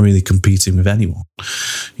player's not really competing with anyone.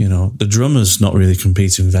 You know, the drummer's not really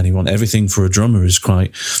competing with anyone. Everything for a drummer is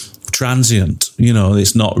quite transient. You know,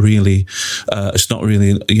 it's not really,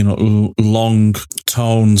 you know, long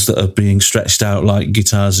tones that are being stretched out like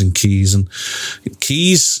guitars and keys. And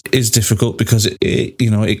keys is difficult because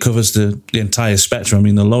it covers the entire spectrum. I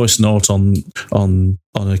mean, the lowest note on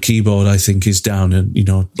a keyboard, I think, is down at, you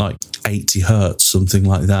know, like 80 hertz, something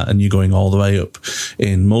like that. And you're going all the way up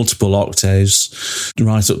in multiple octaves,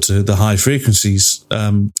 right up to the high frequencies.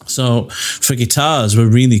 So for guitars, we're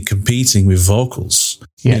really competing with vocals,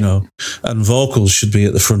 you know, and vocals should be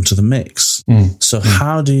at the front of the mix. So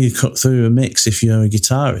how do you cut through a mix if you're a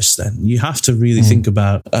guitarist? Then you have to really think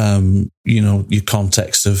about, you know, the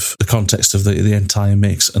context of the entire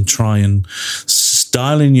mix, and try and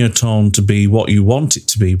dial in your tone to be what you want it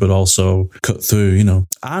to be, but also cut through, you know.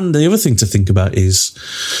 And the other thing to think about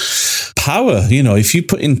is power. You know, if you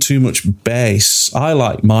put in too much bass, I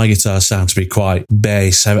like my guitar sound to be quite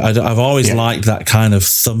bass. I've always liked that kind of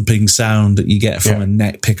thumping sound that you get from a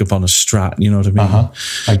neck pickup on a Strat. You know what I mean?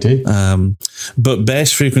 I do. But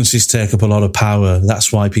bass frequencies take up a lot of power.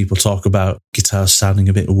 That's why people talk about guitars sounding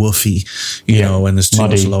a bit woofy, you know, when there's too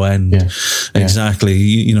much low end. Exactly.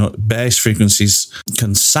 You know, bass frequencies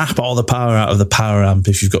can sap all the power out of the power amp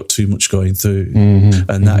if you've got too much going through,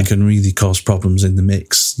 and that can really cause problems in the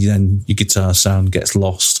mix. Then your guitar sound gets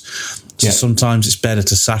lost. So sometimes it's better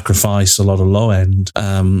to sacrifice a lot of low end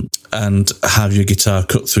and have your guitar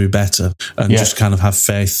cut through better, and just kind of have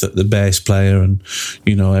faith that the bass player and,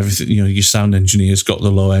 you know, everything, you know, your sound engineer's got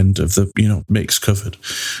the low end of the, you know, mix covered.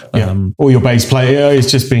 Or your bass player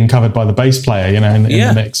is just being covered by the bass player, you know, in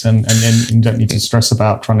the mix, and then you don't need to stress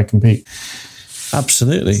about trying to compete.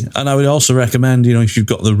 Absolutely. And I would also recommend, if you've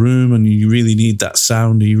got the room and you really need that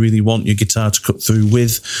sound, or you really want your guitar to cut through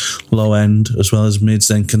with low end as well as mids,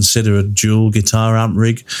 then consider a dual guitar amp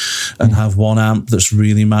rig and have one amp that's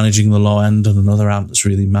really managing the low end and another amp that's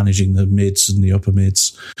really managing the mids and the upper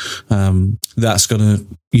mids. That's going to,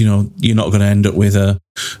 you're not going to end up with an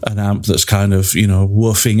amp that's kind of,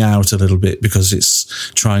 woofing out a little bit because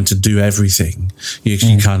it's trying to do everything. You're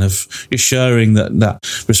sharing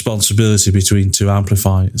that responsibility between two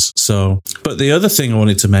amplifiers. So, but the other thing I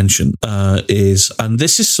wanted to mention is, and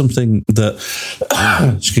this is something that,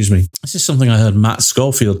 excuse me, this is something I heard Matt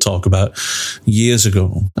Schofield talk about years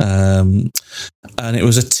ago. And it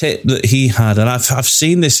was a tip that he had, and I've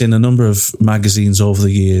seen this in a number of magazines over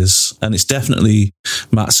the years, and it's definitely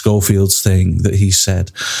Matt Schofield's thing that he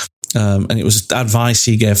said. And it was advice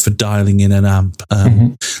he gave for dialing in an amp.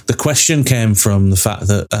 The question came from the fact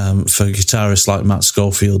that for guitarists like Matt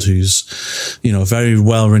Schofield, who's, a very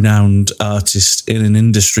well-renowned artist in an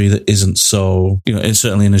industry that isn't so, and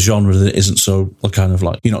certainly in a genre that isn't so kind of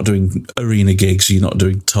like, you're not doing arena gigs, you're not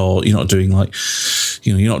doing tour, you're not doing like,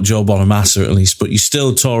 you're not Joe Bonamassa at least, but you're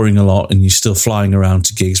still touring a lot and you're still flying around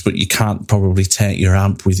to gigs, but you can't probably take your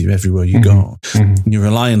amp with you everywhere you go. You're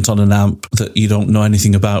reliant on an amp that you don't know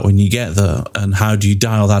anything about when you get there, and how do you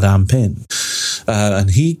dial that amp in? And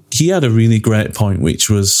he had a really great point, which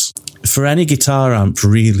was for any guitar amp,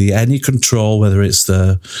 really, any control, whether it's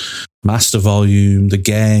the master volume, the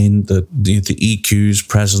gain, the EQs,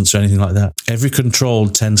 presence, or anything like that, every control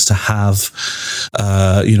tends to have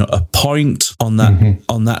a point on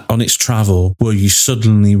that on its travel where you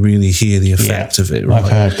suddenly really hear the effect of it. Right?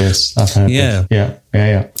 I've heard this.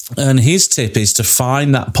 Yeah. And his tip is to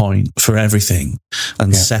find that point for everything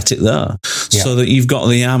and set it there so that you've got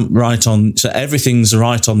the amp right on, so everything's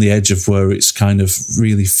right on the edge of where it's kind of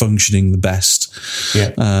really functioning the best.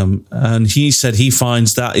 And he said he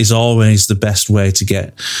finds that is always the best way to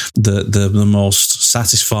get the most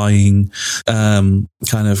satisfying, kind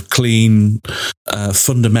of clean,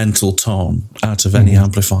 fundamental tone out of any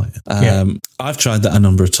amplifier. I've tried that a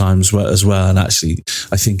number of times as well, and actually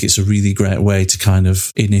I think it's a really great way to kind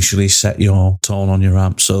of initially set your tone on your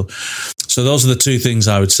amp. So those are the two things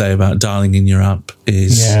I would say about dialing in your amp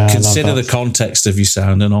is consider the context of your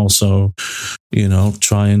sound, and also,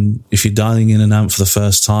 try and, if you're dialing in an amp for the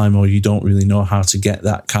first time or you don't really know how to get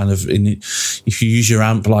that kind of in, if you use your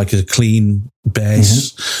amp like a clean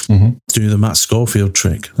bass, do the Matt Schofield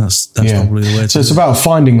trick. That's probably the way to So it's about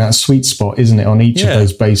finding that sweet spot, isn't it, on each of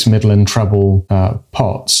those bass, middle and treble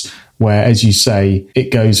pots, where, as you say,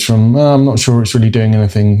 it goes from, I'm not sure it's really doing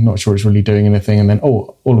anything, and then,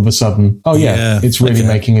 all of a sudden, it's really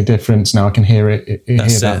making a difference. Now I can hear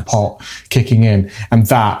that pot kicking in. And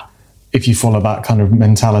that, if you follow that kind of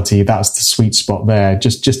mentality, that's the sweet spot there.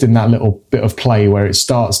 Just in that little bit of play where it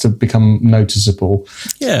starts to become noticeable.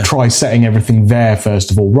 Try setting everything there first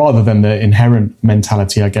of all, rather than the inherent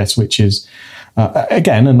mentality, I guess, which is,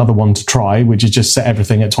 again, another one to try, which is just set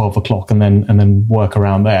everything at 12 o'clock and then work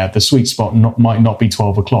around there. The sweet spot might not be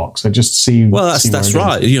 12 o'clock. So just see. Well, that's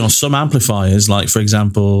right. Some amplifiers, like, for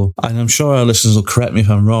example, and I'm sure our listeners will correct me if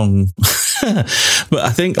I'm wrong, but I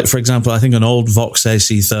think, for example, an old Vox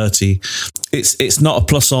AC30, it's not a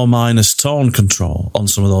plus or minus tone control on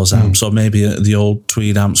some of those amps, or maybe the old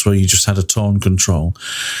Tweed amps where you just had a tone control.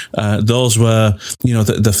 Those were,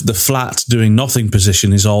 the flat doing nothing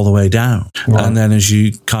position is all the way down. Right. And then as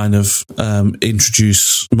you kind of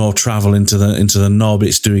introduce more travel into the knob,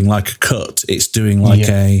 it's doing like a cut. It's doing like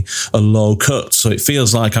a low cut. So it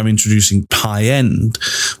feels like I'm introducing high end,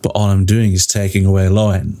 but all I'm doing is taking away low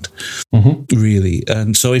end, really.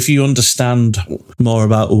 And so if you understand more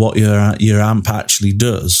about what your amp actually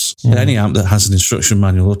does, any amp that has an instruction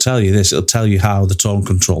manual will tell you this. It'll tell you how the tone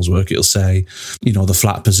controls work. It'll say, the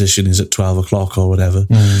flat position is at 12 o'clock or whatever.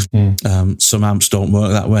 Some amps don't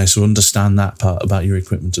work that way. So understand that part about your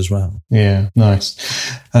equipment as well. Yeah, nice.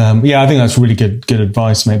 I think that's really good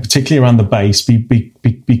advice, mate. Particularly around the bass,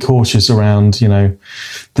 be cautious around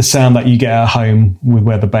the sound that you get at home with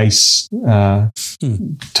where the bass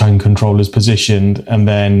tone control is positioned, and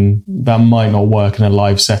then that might not work in a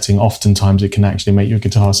live setting. Oftentimes, it can actually make your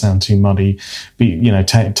guitar sound too muddy.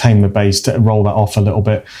 Tame the bass, roll that off a little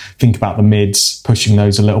bit. Think about the mids, pushing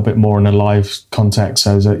those a little bit more in a live context,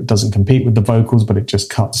 so that it doesn't compete with the vocals, but it just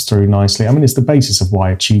cuts through nicely. I mean, it's the basis of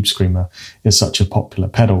why a Tube Screamer is such a popular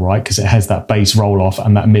pedal, right? Because it has that bass roll off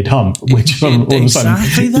and that mid hump, which all of a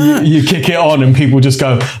sudden you kick it on and people just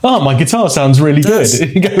go, "Oh, my guitar sounds really good."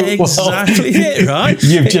 You go, exactly it, right?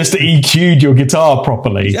 You've just EQ'd your guitar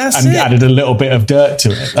properly added a little bit of dirt to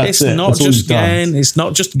it. It's not just gain. It's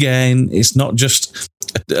not just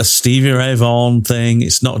a Stevie Ray Vaughan thing.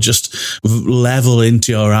 It's not just level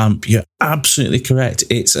into your amp. You're absolutely correct.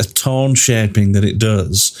 It's a tone shaping that it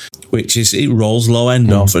does, which is it rolls low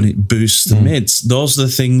end off and it boosts the mids. Those are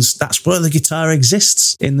the things. That's where the guitar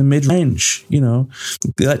exists, in the mid range. You know,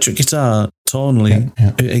 the electric guitar tonally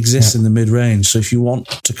it exists in the mid range. So if you want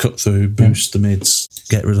to cut through, boost the mids,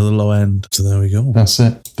 get rid of the low end. So there we go. That's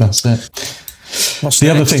it. What's the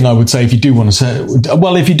other thing I would say, if you do want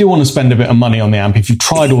to spend a bit of money on the amp, if you've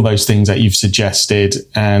tried all those things that you've suggested,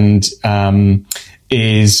 and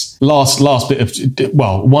is last bit of,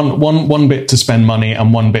 well, one bit to spend money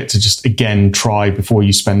and one bit to just again try before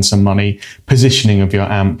you spend some money, positioning of your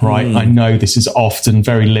amp, right? I know this is often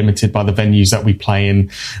very limited by the venues that we play in.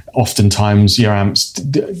 Oftentimes your amp's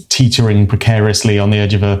teetering precariously on the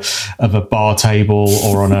edge of a bar table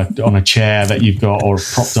or on a chair that you've got, or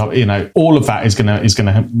propped up. You know, all of that is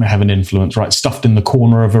gonna have an influence, right? Stuffed in the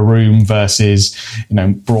corner of a room versus, you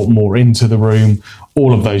know, brought more into the room.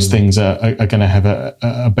 All of those things are going to have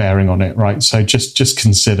a bearing on it, right? So just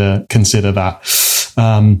consider that.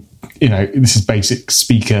 You know, this is basic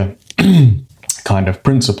speaker kind of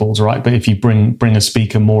principles, right? But if you bring a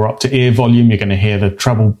speaker more up to ear volume, you're going to hear the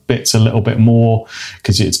treble bits a little bit more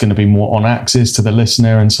because it's going to be more on axis to the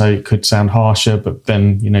listener, and so it could sound harsher. But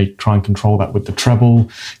then, you know, try and control that with the treble.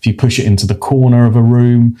 If you push it into the corner of a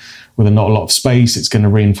room with not a lot of space, it's going to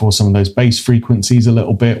reinforce some of those bass frequencies a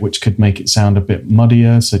little bit, which could make it sound a bit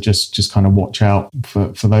muddier. So just kind of watch out for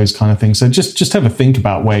those kind of things. So just have a think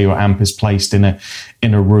about where your amp is placed in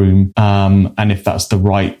a room, and if that's the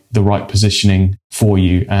right positioning for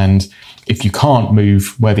you. And if you can't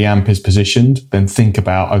move where the amp is positioned, then think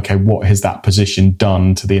about, okay, what has that position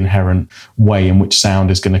done to the inherent way in which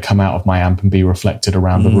sound is going to come out of my amp and be reflected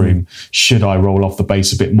around the room? Should I roll off the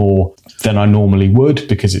bass a bit more than I normally would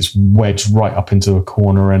because it's wedged right up into a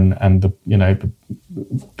corner and the, you know,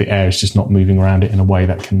 the air is just not moving around it in a way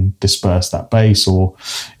that can disperse that bass? Or,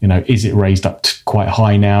 you know, is it raised up quite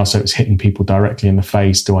high now so it's hitting people directly in the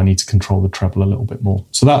face? Do I need to control the treble a little bit more?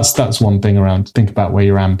 So that's one thing around. Think about where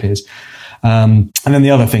your amp is. And then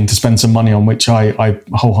the other thing to spend some money on, which I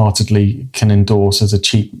wholeheartedly can endorse as a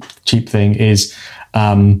cheap thing, is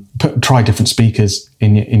try different speakers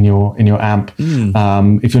in your amp.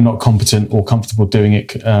 If you're not competent or comfortable doing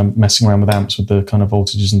it, messing around with amps with the kind of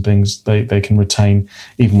voltages and things they can retain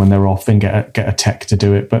even when they're off, then get a tech to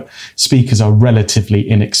do it. But speakers are relatively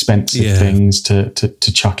inexpensive things to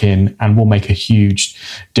chuck in, and will make a huge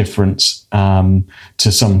difference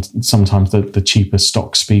to sometimes the cheaper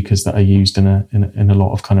stock speakers that are used in a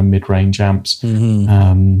lot of kind of mid-range amps.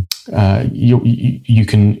 You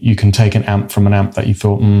can take an amp from an amp that you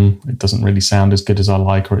thought it doesn't really sound as good as I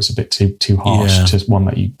like, or it's a bit too harsh, to one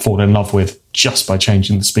that you fall in love with just by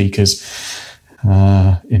changing the speakers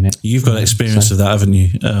in it. You've got experience of that, haven't you,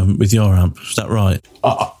 with your amp? Is that right?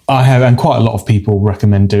 I have, and quite a lot of people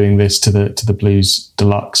recommend doing this to the Blues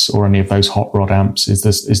Deluxe or any of those hot rod amps.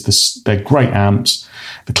 They're great amps.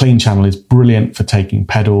 The clean channel is brilliant for taking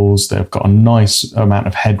pedals. They've got a nice amount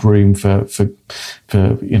of headroom for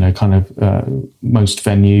you know, kind of most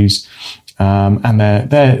venues. And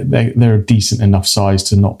they're a decent enough size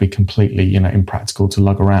to not be completely, you know, impractical to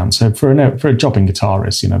lug around. So for a jobbing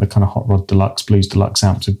guitarist, you know, the kind of Hot Rod Deluxe, Blues Deluxe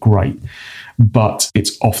amps are great. But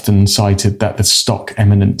it's often cited that the stock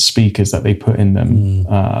eminent speakers that they put in them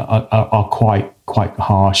are quite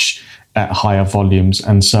harsh at higher volumes.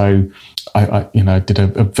 And so I did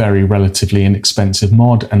a very relatively inexpensive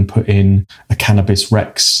mod and put in a Cannabis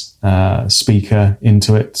Rex speaker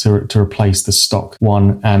into it to replace the stock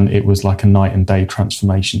one, and it was like a night and day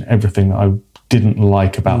transformation. Everything that I didn't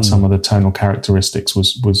like about some of the tonal characteristics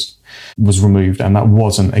was removed, and that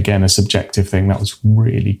wasn't, again, a subjective thing. That was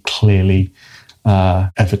really clearly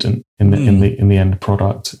evident in the end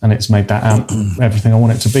product, and it's made that amp everything I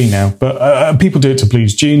want it to be now. But people do it to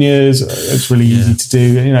Blues Juniors. It's really easy to do.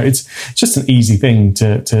 You know, it's just an easy thing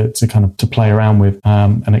to kind of to play around with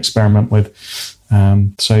and experiment with.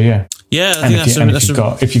 So yeah.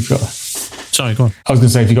 If you've got Sorry, go on. I was going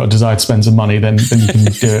to say, if you've got a desire to spend some money, then you can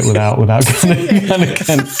do it without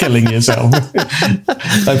kind of killing yourself.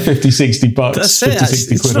 Like 50, 60 bucks, That's 50,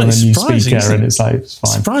 60 quid on a new speaker, and it's like, it's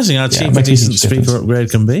fine. Surprising how cheap a decent speaker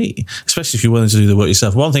upgrade can be, especially if you're willing to do the work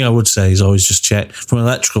yourself. One thing I would say is always just check, from an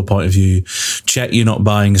electrical point of view, check you're not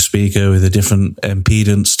buying a speaker with a different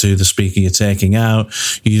impedance to the speaker you're taking out.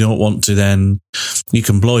 You don't want to then, you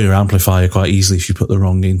can blow your amplifier quite easily if you put the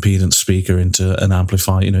wrong impedance speaker into an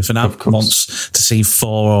amplifier. You know, if an amp wants to see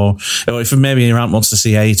 4 or if maybe your amp wants to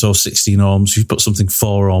see 8 or 16 ohms, you put something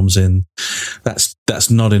 4 ohms in, that's that's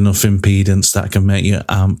not enough impedance that can make your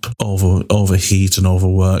amp overheat and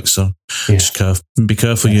overwork. So just be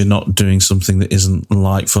careful you're not doing something that isn't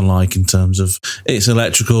like for like in terms of its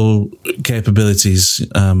electrical capabilities.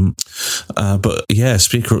 But yeah,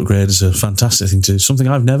 speaker upgrade is a fantastic thing to do. Something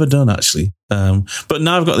I've never done actually. But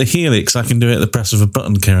now I've got the Helix, I can do it at the press of a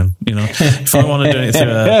button, Kieran. You know, if I want to do it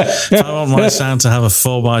through if I want my sound to have a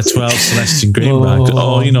 4x12 Celestion Greenback,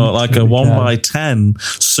 or you know, like a 1x10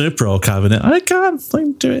 Supro cabinet, I can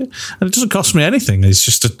do it, and it doesn't cost me anything. It's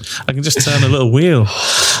just I can just turn a little wheel.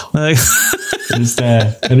 It's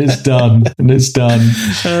there, and it's done,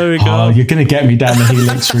 There we go. Oh, you're going to get me down the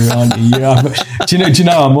Helix route, aren't you? Yeah. Do you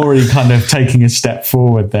know? I'm already kind of taking a step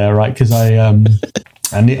forward there, right? Because I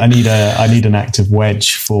need an active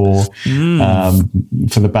wedge for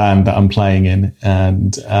the band that I'm playing in,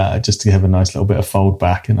 and just to have a nice little bit of fold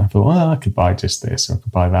back. And I thought, well, I could buy just this, or I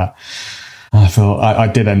could buy that. I thought I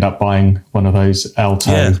did end up buying one of those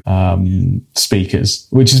Alto speakers,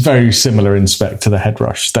 which is very similar in spec to the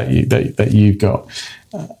Headrush that you've got.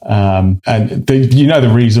 And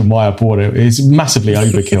the reason why I bought it is massively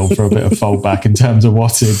overkill for a bit of foldback in terms of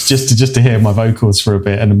wattage, just to hear my vocals for a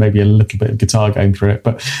bit and maybe a little bit of guitar going through it.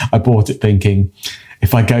 But I bought it thinking,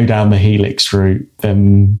 if I go down the Helix route,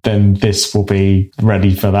 then this will be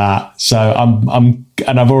ready for that. So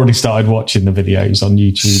I've already started watching the videos on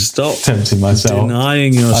YouTube. Stop tempting myself.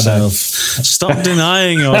 Denying yourself. Stop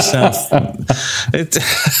denying yourself.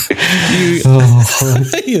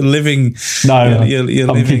 You're living. No, you're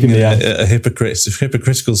living a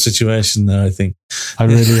hypocritical situation there. I think. I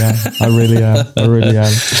really am.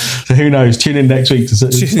 So who knows? Tune in next week to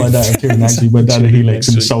find out if Kieran actually went down the Helix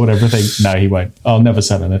and sold everything. No, he won't. I'll never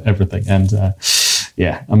sell everything. And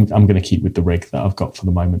I'm going to keep with the rig that I've got for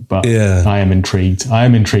the moment. But I am intrigued. I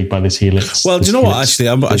am intrigued by this Helix. Well, do you know what? Actually,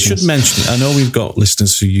 I should mention. I know we've got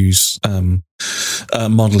listeners who use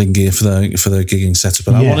modelling gear for their gigging setup,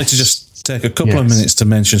 and I wanted to just take a couple of minutes to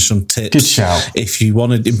mention some tips. Good shout. If you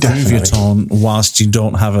want to improve your tone whilst you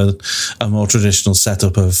don't have a more traditional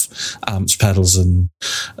setup of amps, pedals, and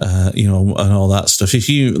and all that stuff. If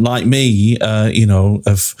you, like me,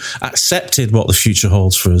 have accepted what the future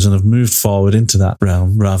holds for us and have moved forward into that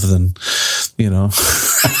realm rather than,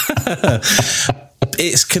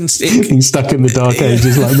 Being stuck in the dark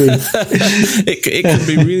ages like me. It can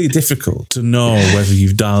be really difficult to know whether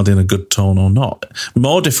you've dialed in a good tone or not.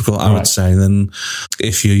 More difficult, I would say, than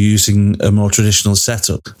if you're using a more traditional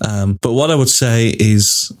setup. But what I would say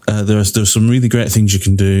is there's some really great things you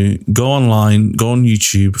can do. Go online, go on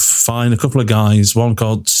YouTube, find a couple of guys, one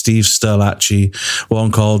called Steve Sterlacci,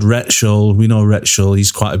 one called Rhett Shull. We know Rhett Shull,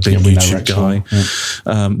 he's quite a big YouTube guy.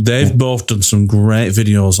 Yeah. They've both done some great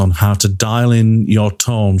videos on how to dial in your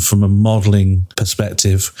tone from a modeling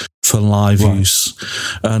perspective for live use,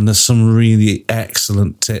 and there's some really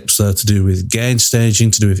excellent tips there to do with gain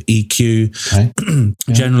staging, to do with EQ.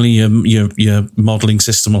 Generally your modeling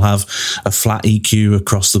system will have a flat EQ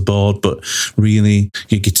across the board, but really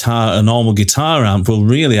a normal guitar amp will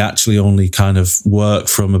really actually only kind of work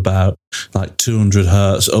from about like 200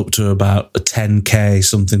 hertz up to about a 10k,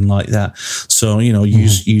 something like that. So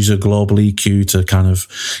use a global EQ to kind of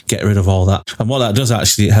get rid of all that. And what that does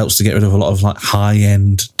actually, it helps to get rid of a lot of like high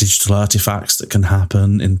end digital artifacts that can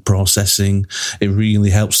happen in processing. It really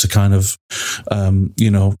helps to kind of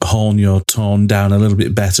hone your tone down a little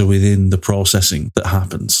bit better within the processing that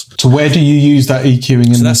happens. So where do you use that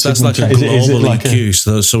EQing in that's like a global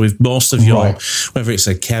EQ. So with most of your, whether it's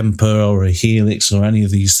a Kemper or a Helix or any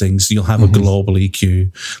of these things, you'll have a global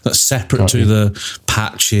EQ that's separate to the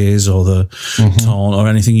patches or the tone or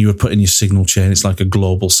anything you would put in your signal chain. It's like a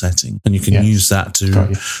global setting, and you can use that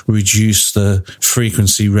to reduce the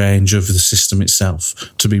frequency range of the system itself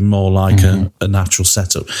to be more like a natural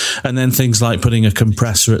setup. And then things like putting a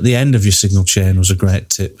compressor at the end of your signal chain was a great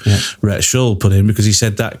tip Rhett Shull put in, because he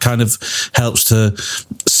said that kind of helps to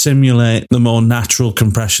simulate the more natural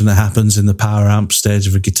compression that happens in the power amp stage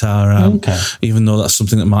of a guitar amp. Even though that's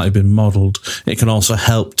something that might have been modeled, it can also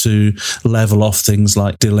help to level off things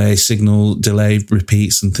like delay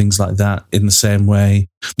repeats and things like that in the same way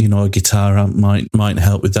a guitar amp might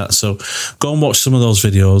help with that. So go and watch some of those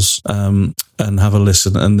videos and have a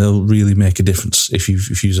listen, and they'll really make a difference if you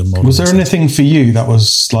use a model. Was there anything for you that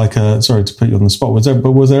was like sorry to put you on the spot, was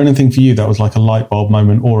there anything for you that was like a light bulb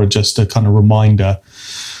moment or just a kind of reminder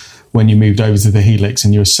when you moved over to the Helix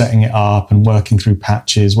and you were setting it up and working through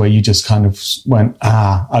patches where you just kind of went,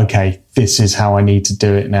 okay, this is how I need to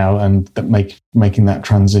do it now, and that making that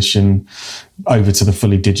transition over to the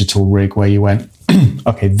fully digital rig where you went,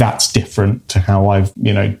 okay, that's different to how I've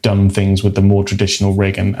done things with the more traditional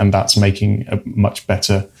rig, and that's making a much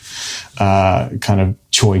better kind of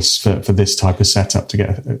choice for this type of setup to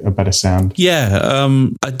get a better sound. Yeah,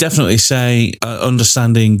 I'd definitely say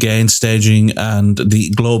understanding gain staging and the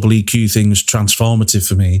global EQ thing is transformative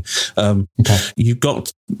for me.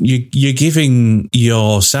 You're giving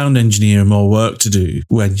your sound engineer more work to do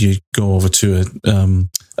when you go over to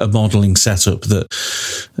a modeling setup that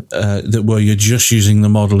where you're just using the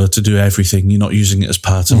modeler to do everything. You're not using it as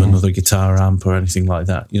part of another guitar amp or anything like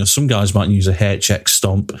that. You know, some guys might use a HX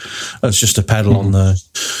Stomp as just a pedal on the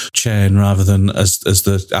chain rather than as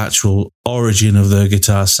the actual origin of the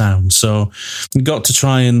guitar sound. So you've got to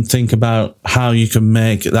try and think about how you can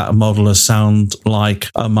make that modeler sound like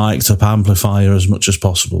a mic'd up amplifier as much as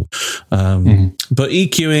possible. But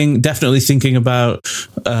EQing, definitely thinking about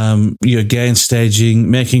your gain staging,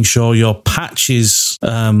 making sure your patches,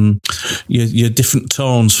 your different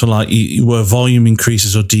tones for like where volume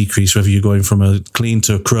increases or decrease, whether you're going from a clean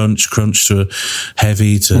to a crunch to a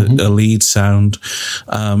heavy to a lead sound.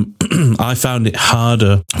 I found it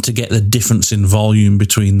harder to get the difference in volume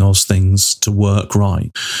between those things to work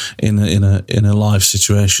right in a live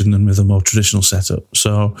situation than with a more traditional setup.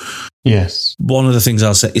 So yes, one of the things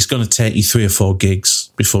I'll say, it's going to take you 3 or 4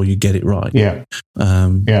 gigs before you get it right. Yeah.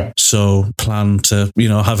 So plan to,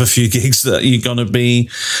 have a few gigs that you're going to be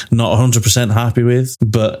not 100% happy with,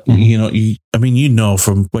 but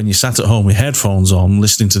from when you sat at home with headphones on,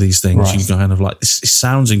 listening to these things, right, you kind of like, it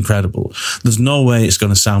sounds incredible. There's no way it's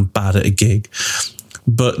going to sound bad at a gig.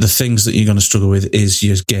 But the things that you're going to struggle with is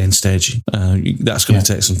your gain staging. That's going to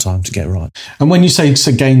take some time to get right. And when you say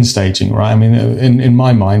gain staging, right, I mean, in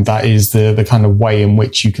my mind, that is the kind of way in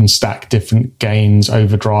which you can stack different gains,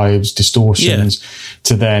 overdrives, distortions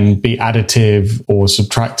to then be additive or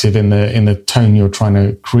subtractive in the tone you're trying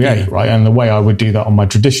to create, right? And the way I would do that on my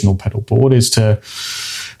traditional pedal board is to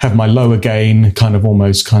have my lower gain kind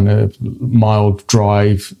of mild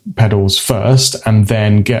drive pedals first, and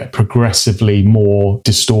then get progressively more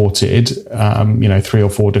distorted, 3 or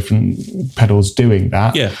 4 different pedals doing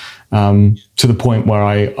that. Yeah. To the point where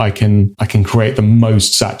I can create the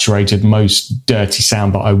most saturated, most dirty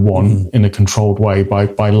sound that I want in a controlled way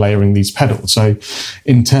by layering these pedals. So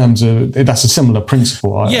in terms of, that's a similar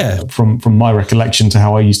principle from my recollection to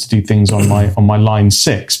how I used to do things on my Line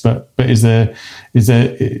 6. But is there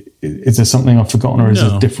something I've forgotten, or is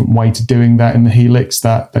there a different way to doing that in the Helix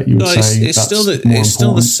that you would say it's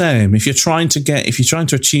still the same? If you're trying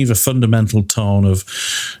to achieve a fundamental tone of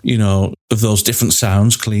those different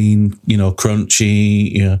sounds, clean,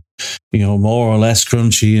 crunchy, more or less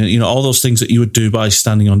crunchy, all those things that you would do by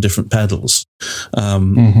standing on different pedals.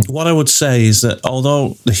 What I would say is that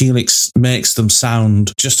although the Helix makes them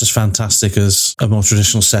sound just as fantastic as a more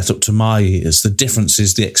traditional setup to my ears, the difference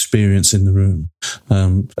is the experience in the room.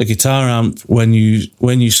 A guitar amp, when you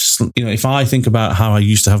if I think about how I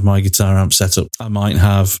used to have my guitar amp set up, I might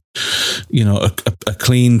have, a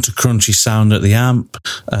clean to crunchy sound at the amp.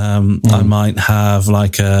 I might have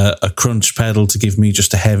like a crunch pedal to give me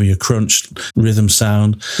just a heavier crunch rhythm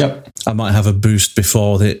sound. Yep. I might have a boost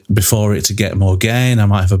before it to get more gain. I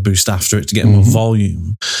might have a boost after it to get more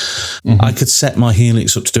volume. I could set my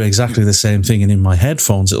Helix up to do exactly the same thing, and in my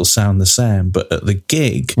headphones it'll sound the same. But at the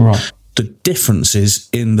gig, the difference is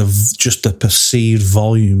in just the perceived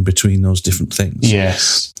volume between those different things.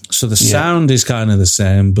 Yes. So the sound is kind of the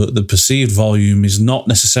same, but the perceived volume is not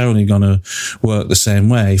necessarily going to work the same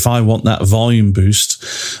way. If I want that volume boost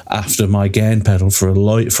after my gain pedal for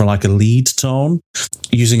like a lead tone,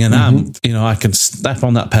 using an amp, I can step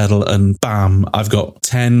on that pedal and bam, I've got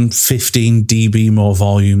 10, 15 dB more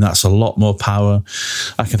volume. That's a lot more power.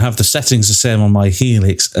 I can have the settings the same on my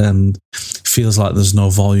Helix and it feels like there's no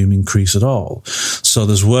volume increase at all. So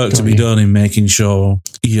there's work to be done in making sure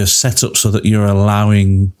you're set up so that you're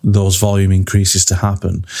allowing those volume increases to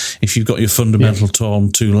happen. If you've got your fundamental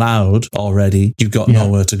tone too loud already, you've got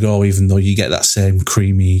nowhere to go, even though you get that same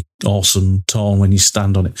creamy, awesome tone when you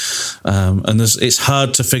stand on it. And it's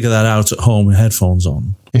hard to figure that out at home with headphones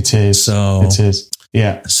on. It is. It is.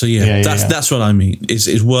 Yeah. So that's what I mean.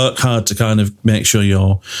 Is work hard to kind of make sure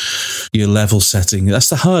you're level setting. That's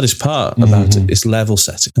the hardest part about it. It's level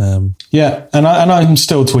setting. And I'm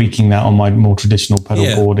still tweaking that on my more traditional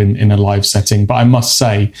pedal board in a live setting. But I must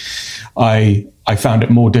say, I found it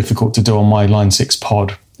more difficult to do on my Line 6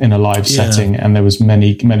 pod in a live setting, and there was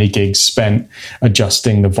many gigs spent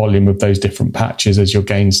adjusting the volume of those different patches as you're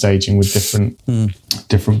gain staging with different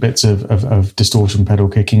bits of distortion pedal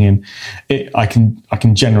kicking in. I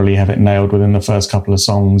can generally have it nailed within the first couple of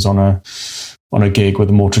songs on on a gig with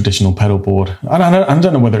a more traditional pedal board. I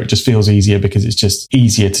don't know whether it just feels easier because it's just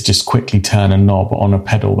easier to just quickly turn a knob on a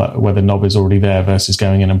pedal where the knob is already there versus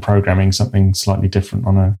going in and programming something slightly different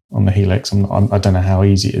on the Helix. I don't know how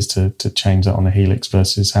easy it is to change that on the Helix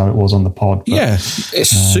versus how it was on the Pod. But, yeah, it's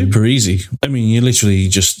super easy. I mean, you literally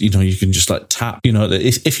just, you can just like tap,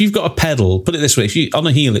 if you've got a pedal, put it this way, if you, on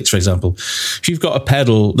a Helix, for example, if you've got a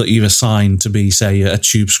pedal that you've assigned to be, say, a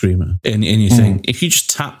tube screamer in your thing, if you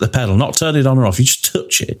just tap the pedal, not turn it on or off, you just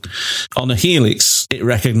touch it. On a Helix, it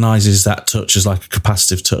recognizes that touch as like a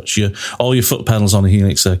capacitive touch. All your foot pedals on a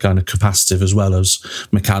Helix are kind of capacitive as well as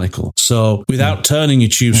mechanical. So without turning your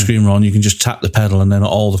tube screamer on, you can just tap the pedal and then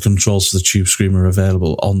all the controls for the tube screamer are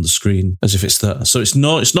available on the screen as if it's there. So it's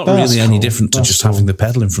not really any different to just having the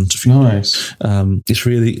pedal in front of you. Nice.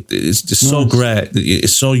 It's so great.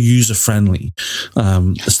 It's so user friendly.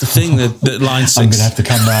 It's the thing that Line 6. I'm going to have to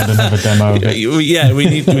come round and have a demo of it. Yeah,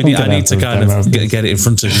 I need to kind of get it in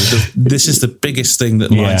front of you. This is the biggest thing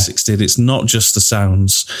that Line 6 did. It's not just the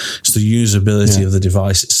sounds, it's the usability of the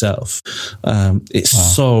device itself. It's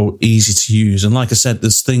so easy to use. And like I said,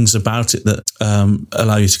 there's things about it that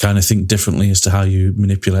allow you to kind of think differently as to how you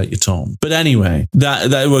manipulate your tone. But anyway,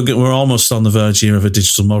 that we're almost on the verge here of a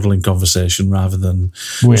digital modeling conversation rather than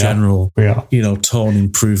general, tone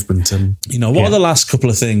improvement. And, what are the last couple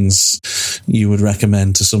of things you would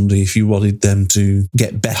recommend to somebody if you wanted them to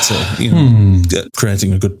get better, at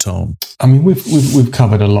creating a good tone? I mean, we've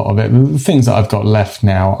covered a lot of it. The things that I've got left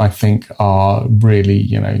now, I think, are really,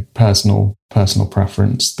 personal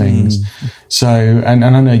preference things. So, and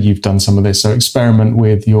I know you've done some of this. So experiment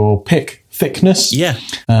with your pick thickness. Yeah.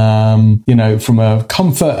 From a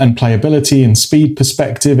comfort and playability and speed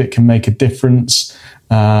perspective, it can make a difference.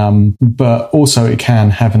 But also it can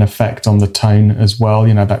have an effect on the tone as well.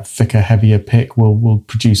 That thicker, heavier pick will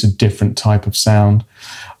produce a different type of sound.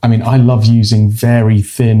 I mean, I love using very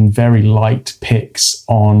thin, very light picks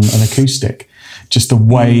on an acoustic. Just the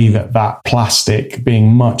way that plastic,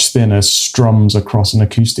 being much thinner, strums across an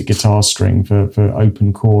acoustic guitar string for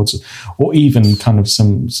open chords, or even kind of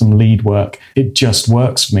some lead work. It just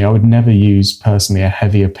works for me. I would never use personally a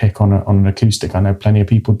heavier pick on an acoustic. I know plenty of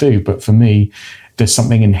people do, but for me, there's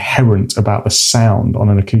something inherent about the sound on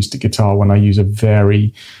an acoustic guitar when I use a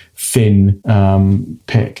very thin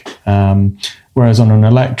pick. Whereas on an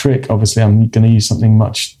electric, obviously, I'm going to use something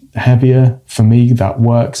much heavier. For me, that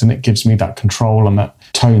works, and it gives me that control and that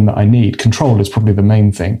tone that I need. Control is probably the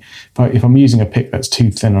main thing. But if I'm using a pick that's too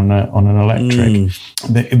thin on an electric,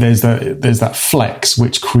 there's that flex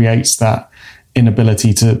which creates that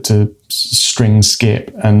inability to string skip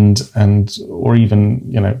and or even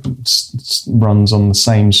runs on the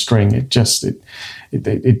same string. It doesn't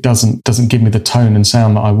give me the tone and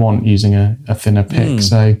sound that I want using a thinner pick.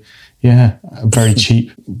 So yeah, very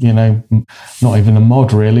cheap, not even a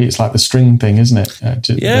mod really. It's like the string thing, isn't it?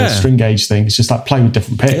 The string gauge thing. It's just like play with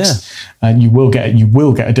different picks and you will get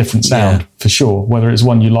a different sound for sure. Whether it's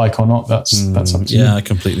one you like or not, that's up to you. Yeah, I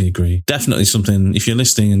completely agree. Definitely something, if you're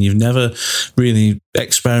listening and you've never really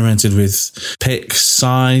experimented with pick,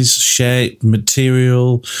 size, shape,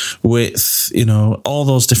 material, width, all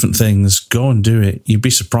those different things, go and do it. You'd be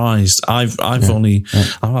surprised. I've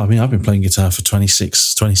been playing guitar for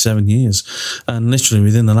 26, 27 years, and literally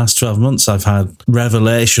within the last 12 months I've had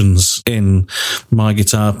revelations in my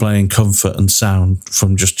guitar playing comfort and sound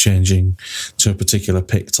from just changing to a particular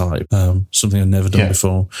pick type, something I'd never done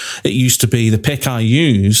before. It used to be the pick I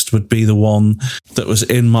used would be the one that was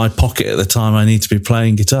in my pocket at the time I need to be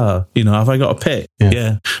playing guitar. Have I got a pick?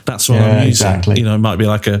 Yeah, that's what I'm using. Exactly. It might be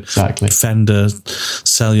like a Fender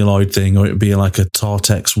celluloid thing, or it would be like a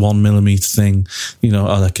Tortex 1mm thing.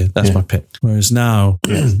 That's my pick. Whereas now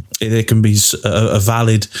it can be a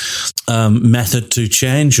valid method to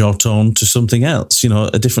change your tone to something else.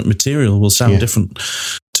 A different material will sound different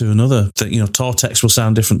to another thing. Tortex will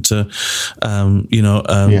sound different to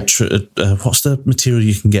what's the material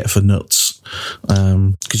you can get for nuts?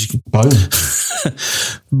 Because you can bone.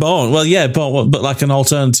 Well, yeah, bone, but like an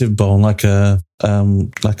alternative bone, like a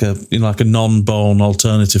non-bone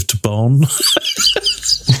alternative to bone.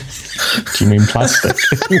 Do you mean plastic?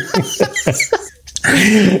 You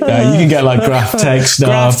can get like Graphtec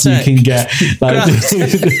stuff. You can get like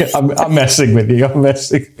I'm messing with you.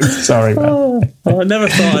 Sorry, man. I never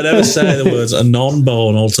thought I'd ever say the words a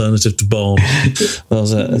non-bone alternative to bone.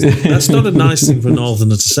 That's not a nice thing for a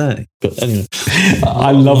northerner to say. But anyway,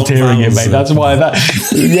 I loved hearing it, mate. That's why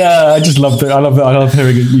I just loved it. I love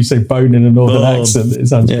hearing you say bone in a northern accent. It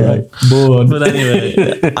sounds great. Bored. But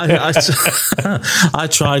anyway, I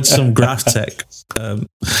tried some Graphtec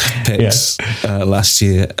picks last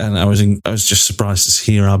year, and I was just surprised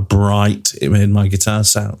to hear how bright it made my guitar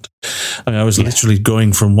sound. I mean, I was literally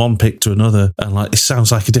going from one pick to another, and like, it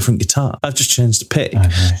sounds like a different guitar. I've just changed the pick.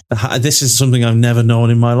 This is something I've never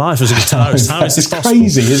known in my life as a guitarist. How is this possible?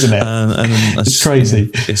 Crazy, isn't it? It's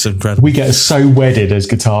crazy. It's incredible. We get so wedded as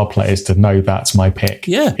guitar players to know that's my pick.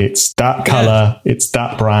 Yeah, it's that color, it's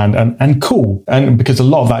that brand, and cool. And because a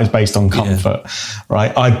lot of that is based on comfort,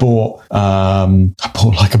 right? I bought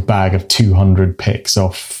like a bag of 200 picks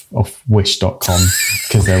off wish.com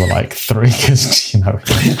because there were like 3, because I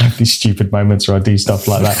have these stupid moments where I do stuff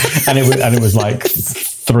like that, and it was like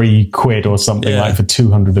 £3 or something like for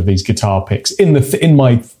 200 of these guitar picks in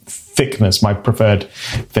my thickness, my preferred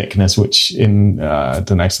thickness, which in I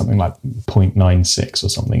don't know, something like 0.96 or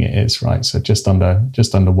something it is, right? So just under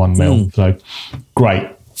 1 mil. So great.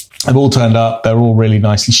 They've all turned up. They're all really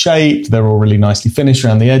nicely shaped. They're all really nicely finished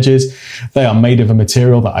around the edges. They are made of a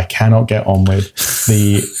material that I cannot get on with.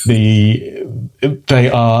 They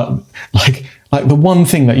are like the one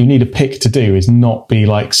thing that you need a pick to do is not be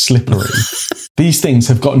like slippery. These things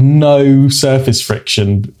have got no surface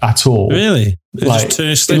friction at all. Really? They're just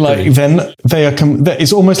too slippery. Like then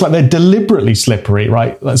it's almost like they're deliberately slippery,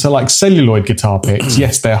 right? So like celluloid guitar picks,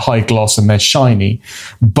 yes, they're high gloss and they're shiny,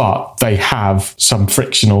 but they have some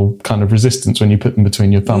frictional kind of resistance when you put them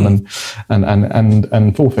between your thumb and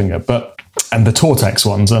forefinger. And the Tortex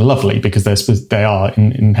ones are lovely because they are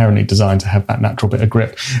inherently designed to have that natural bit of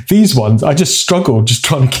grip. These ones, I just struggle just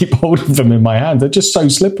trying to keep hold of them in my hand. They're just so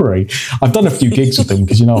slippery. I've done a few gigs with them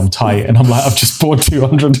because, I'm tight, and I'm like, I've just bought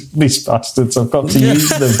 200 of these bastards. I've got to use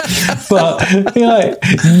them. But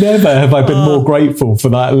never have I been more grateful for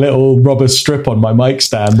that little rubber strip on my mic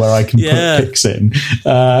stand where I can put picks in.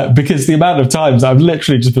 Because the amount of times I've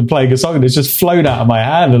literally just been playing a song and it's just flown out of my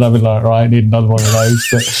hand, and I've been like, right, I need another one of those.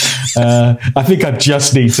 But, I think I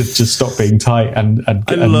just need to just stop being tight and I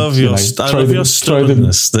love your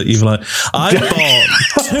stubbornness that you've like, I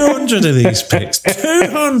bought 200 of these picks,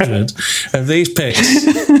 200 of these picks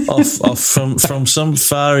off from some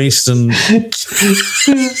Far Eastern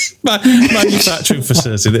manufacturing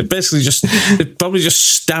facility that basically they probably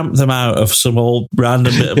just stamped them out of some old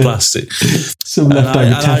random bit of plastic. Some leftover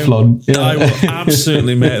Teflon. I will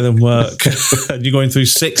absolutely make them work. And you're going through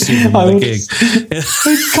 60 of them on a gig. I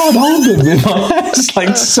can't hold them in my hands.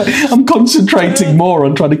 I'm concentrating more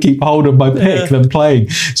on trying to keep hold of my pick than playing.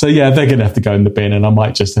 So they're going to have to go in the bin, and I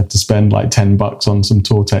might just have to spend like $10 on some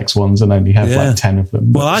Tortex ones and only have like 10 of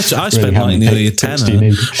them. Well, I spent like nearly a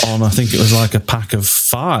tenner on, I think it was like a pack of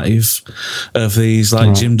 5 of these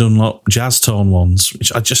like Jim Dunlop jazz tone ones,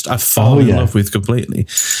 which I've fallen in love with completely.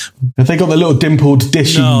 Have they got the little dimpled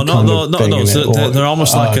dishy? No. They're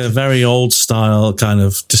almost like a very old style kind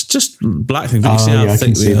of just black thing. But you see how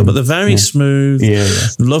thick they are. But they're very smooth,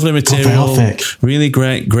 lovely material, really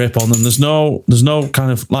great grip on them. There's no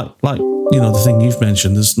kind of like the thing you've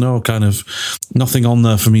mentioned. There's no kind of nothing on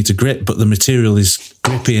there for me to grip, but the material is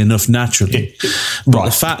grippy enough naturally. But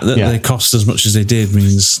the fact that they cost as much as they did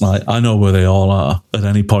means like I know where they all are at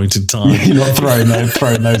any point in time. You're not throwing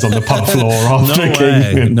those on the pub floor after a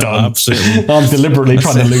gig. No, absolutely. I'm deliberately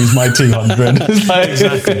trying to lose my 200.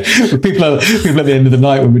 Exactly. people at the end of the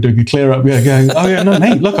night when we're doing a clear up, we're going, oh yeah, no,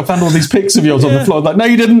 mate, look, I found all these pics of yours on the floor. Like, no,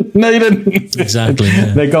 you didn't. Exactly.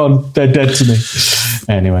 Yeah. They're gone. They're dead to me.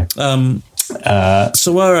 Anyway.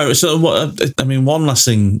 One last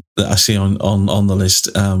thing that I see on the list,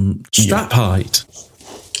 strap height.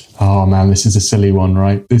 Oh man, this is a silly one,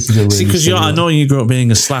 right? This is a really because I know you grew up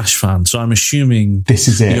being a Slash fan, so I'm assuming this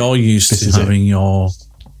is it. You're used to having your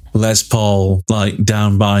Les Paul like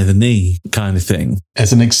down by the knee kind of thing.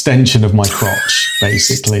 As an extension of my crotch,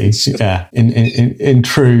 basically. Yeah. In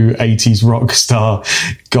true 80s rock star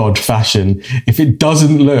God fashion, if it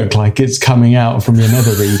doesn't look like it's coming out from your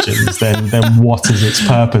nether regions, then what is its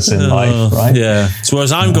purpose in life, right? Yeah. So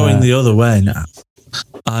whereas I'm going the other way now.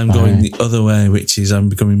 I'm going the other way, which is I'm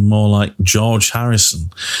becoming more like George Harrison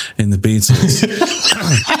in the Beatles.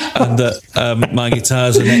 And that my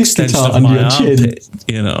guitar's an extension of my armpit,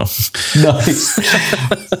 Nice.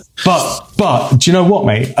 But do you know what,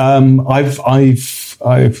 mate? I've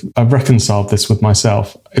reconciled this with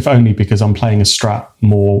myself, if only because I'm playing a Strat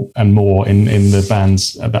more and more in the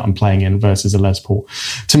bands that I'm playing in versus a Les Paul.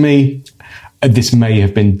 To me, this may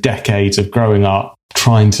have been decades of growing up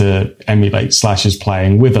trying to emulate Slash's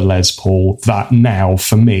playing with a Les Paul, that now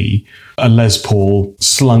for me, a Les Paul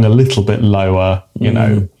slung a little bit lower, you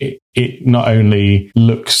know, it not only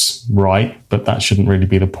looks right, but that shouldn't really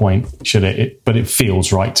be the point, should it? But it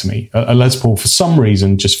feels right to me. A Les Paul, for some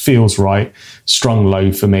reason, just feels right, strung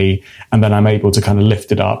low for me, and then I'm able to kind of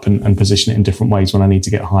lift it up and position it in different ways when I need to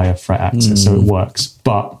get higher fret access, so it works.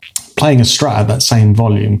 But playing a Strat at that same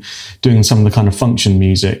volume, doing some of the kind of function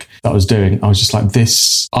music that I was doing, I was just like,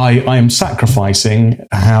 this, I am sacrificing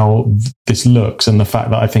how this looks and the fact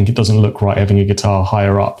that I think it doesn't look right having a guitar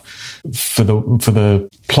higher up for the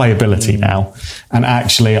playability now. And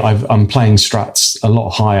actually I'm playing Strats a lot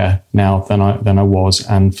higher now than I was,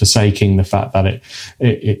 and forsaking the fact that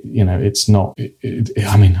it you know, it's not,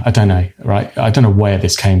 I mean, I don't know, right? I don't know where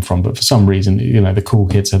this came from, but for some reason, you know, the cool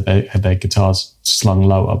kids had their guitars slung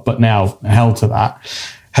lower, but now held to that,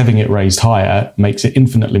 having it raised higher makes it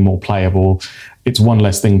infinitely more playable. It's one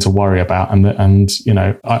less thing to worry about, and you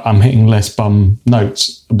know, I'm hitting less bum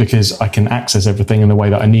notes because I can access everything in the way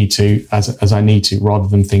that I need to, as I need to, rather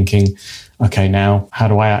than thinking, okay, now how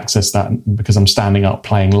do I access that because I'm standing up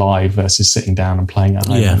playing live versus sitting down and playing at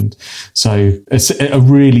home. Yeah. So it's a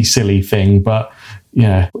really silly thing, but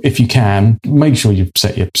yeah, if you can, make sure you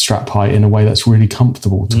set your strap height in a way that's really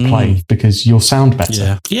comfortable to play, because you'll sound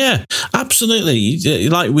better. Yeah, absolutely.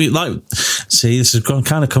 See, this has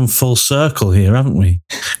kind of come full circle here, haven't we?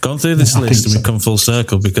 Gone through this list and we've come full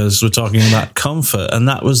circle because we're talking about comfort, and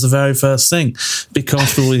that was the very first thing. Be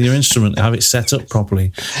comfortable with your instrument, have it set up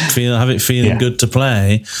properly, have it feeling good to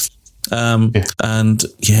play. And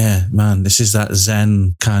yeah, man, this is that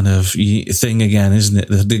Zen kind of thing again, isn't it?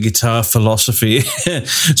 The guitar philosophy.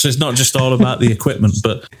 So it's not just all about the equipment,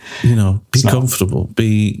 but, you know, be comfortable.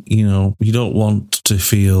 You know, you don't want to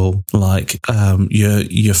feel like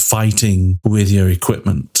you're fighting with your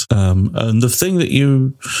equipment. And the thing that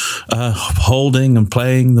you are holding and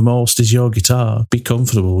playing the most is your guitar. Be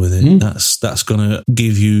comfortable with it. That's going to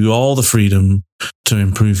give you all the freedom to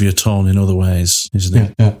improve your tone in other ways,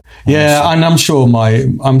 isn't it? Yeah, and I'm sure my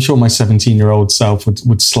 17-year-old self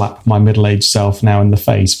would slap my middle-aged self now in the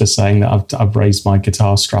face for saying that I've raised my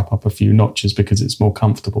guitar strap up a few notches because it's more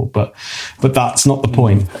comfortable. But that's not the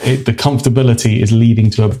point. The comfortability is leading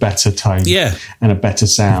to a better tone and a better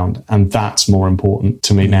sound, and that's more important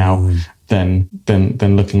to me now than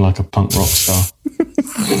looking like a punk rock star.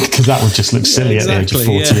 Because that would just look silly at the age of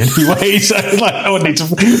 40 anyway. So like, I would need to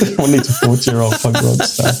 40-year-old punk rock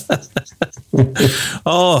star.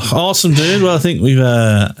 Oh, awesome, dude. Well, I think we've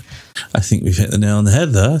hit the nail on the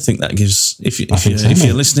head there. I think that gives, if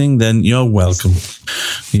you're listening, then you're welcome.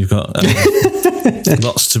 You've got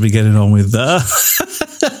lots to be getting on with there.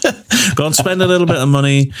 Go and spend a little bit of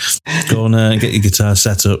money. Go and get your guitar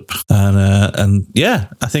set up, and yeah,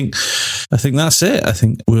 I think that's it. I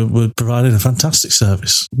think we're providing a fantastic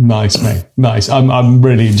service. Nice, mate. Nice. I'm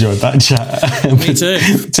really enjoyed that chat. Me too.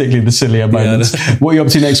 Particularly the sillier moments. Yeah. What are you up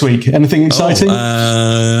to next week? Anything exciting?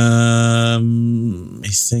 I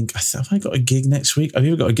think have I got a gig next week? Have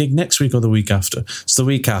you got a gig next week or the week after? It's the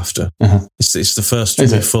week after. It's the first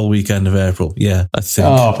full weekend of April. Yeah, I think.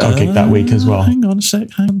 Oh, I've got a gig that week as well. Hang on a sec.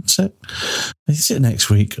 Is it next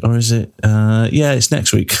week or is it? Yeah, it's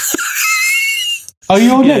next week. Oh,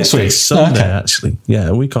 you're on next week? Sunday, actually. Yeah,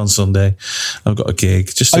 a week on Sunday. I've got a gig.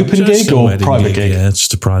 Just open gig or private gig? Yeah,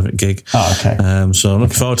 just a private gig. Oh, okay. So I'm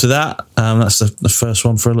looking forward to that. That's the first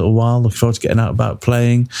one for a little while. Looking forward to getting out about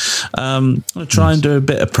playing. I'm going to try and do a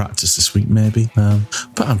bit of practice this week, maybe.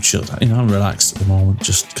 But I'm chilled. I'm relaxed at the moment.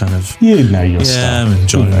 Just kind of... You know your stuff. Yeah, I'm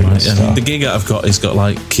enjoying it. The gig I've got, it's got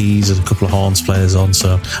like keys and a couple of horns players on,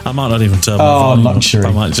 so I might not even turn my volume luxury.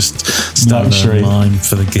 up. I might just stand there and mime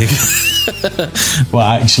for the gig. Well,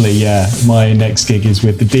 actually, yeah, my next gig is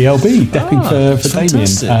with the DLB, Depping for Damien,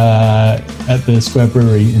 at the Square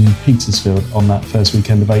Brewery in Petersfield on that first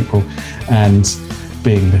weekend of April. And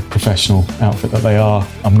being the professional outfit that they are,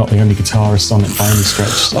 I'm not the only guitarist on it by any stretch.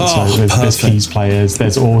 So there's keys players,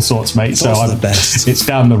 there's all sorts, mate. So it's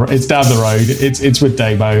down the road. It's with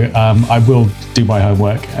Damo. I will do my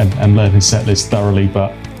homework and learn his set list thoroughly,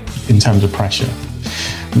 but in terms of pressure,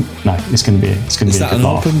 no, it's going to be a good laugh. Is that an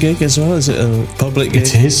open gig as well? Is it a public gig?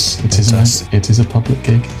 It is. It is a public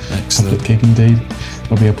gig. Excellent. Public gig indeed.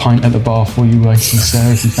 There'll be a pint at the bar for you waiting,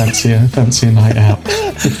 Sarah, if you fancy a night out.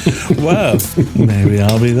 Well, maybe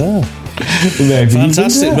I'll be there.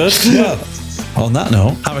 Fantastic, bud. Well, on that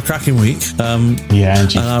note, have a cracking week.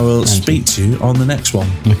 Angie. And I will speak to you on the next one.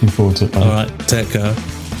 Looking forward to it, buddy. All right, take care.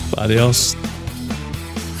 Adios.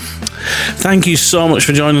 Thank you so much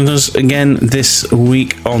for joining us again this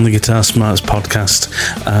week on the Guitar Smarts podcast.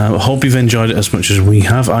 Hope you've enjoyed it as much as we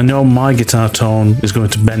have. I know my guitar tone is going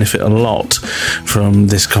to benefit a lot from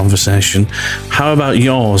this conversation. How about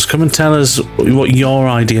yours? Come and tell us what your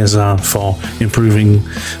ideas are for improving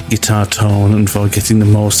guitar tone and for getting the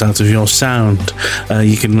most out of your sound.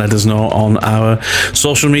 You can let us know on our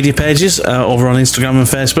social media pages over on Instagram and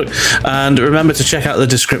Facebook. And remember to check out the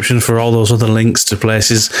description for all those other links to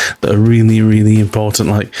places that are really important,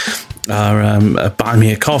 like our Buy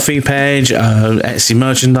Me a Coffee page, our Etsy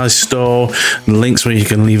merchandise store, links where you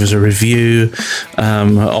can leave us a review.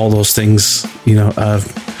 All those things,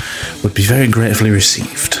 would be very gratefully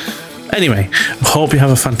received. Anyway, hope you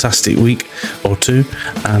have a fantastic week or two,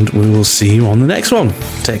 and we will see you on the next one.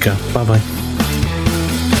 Take care. Bye-bye.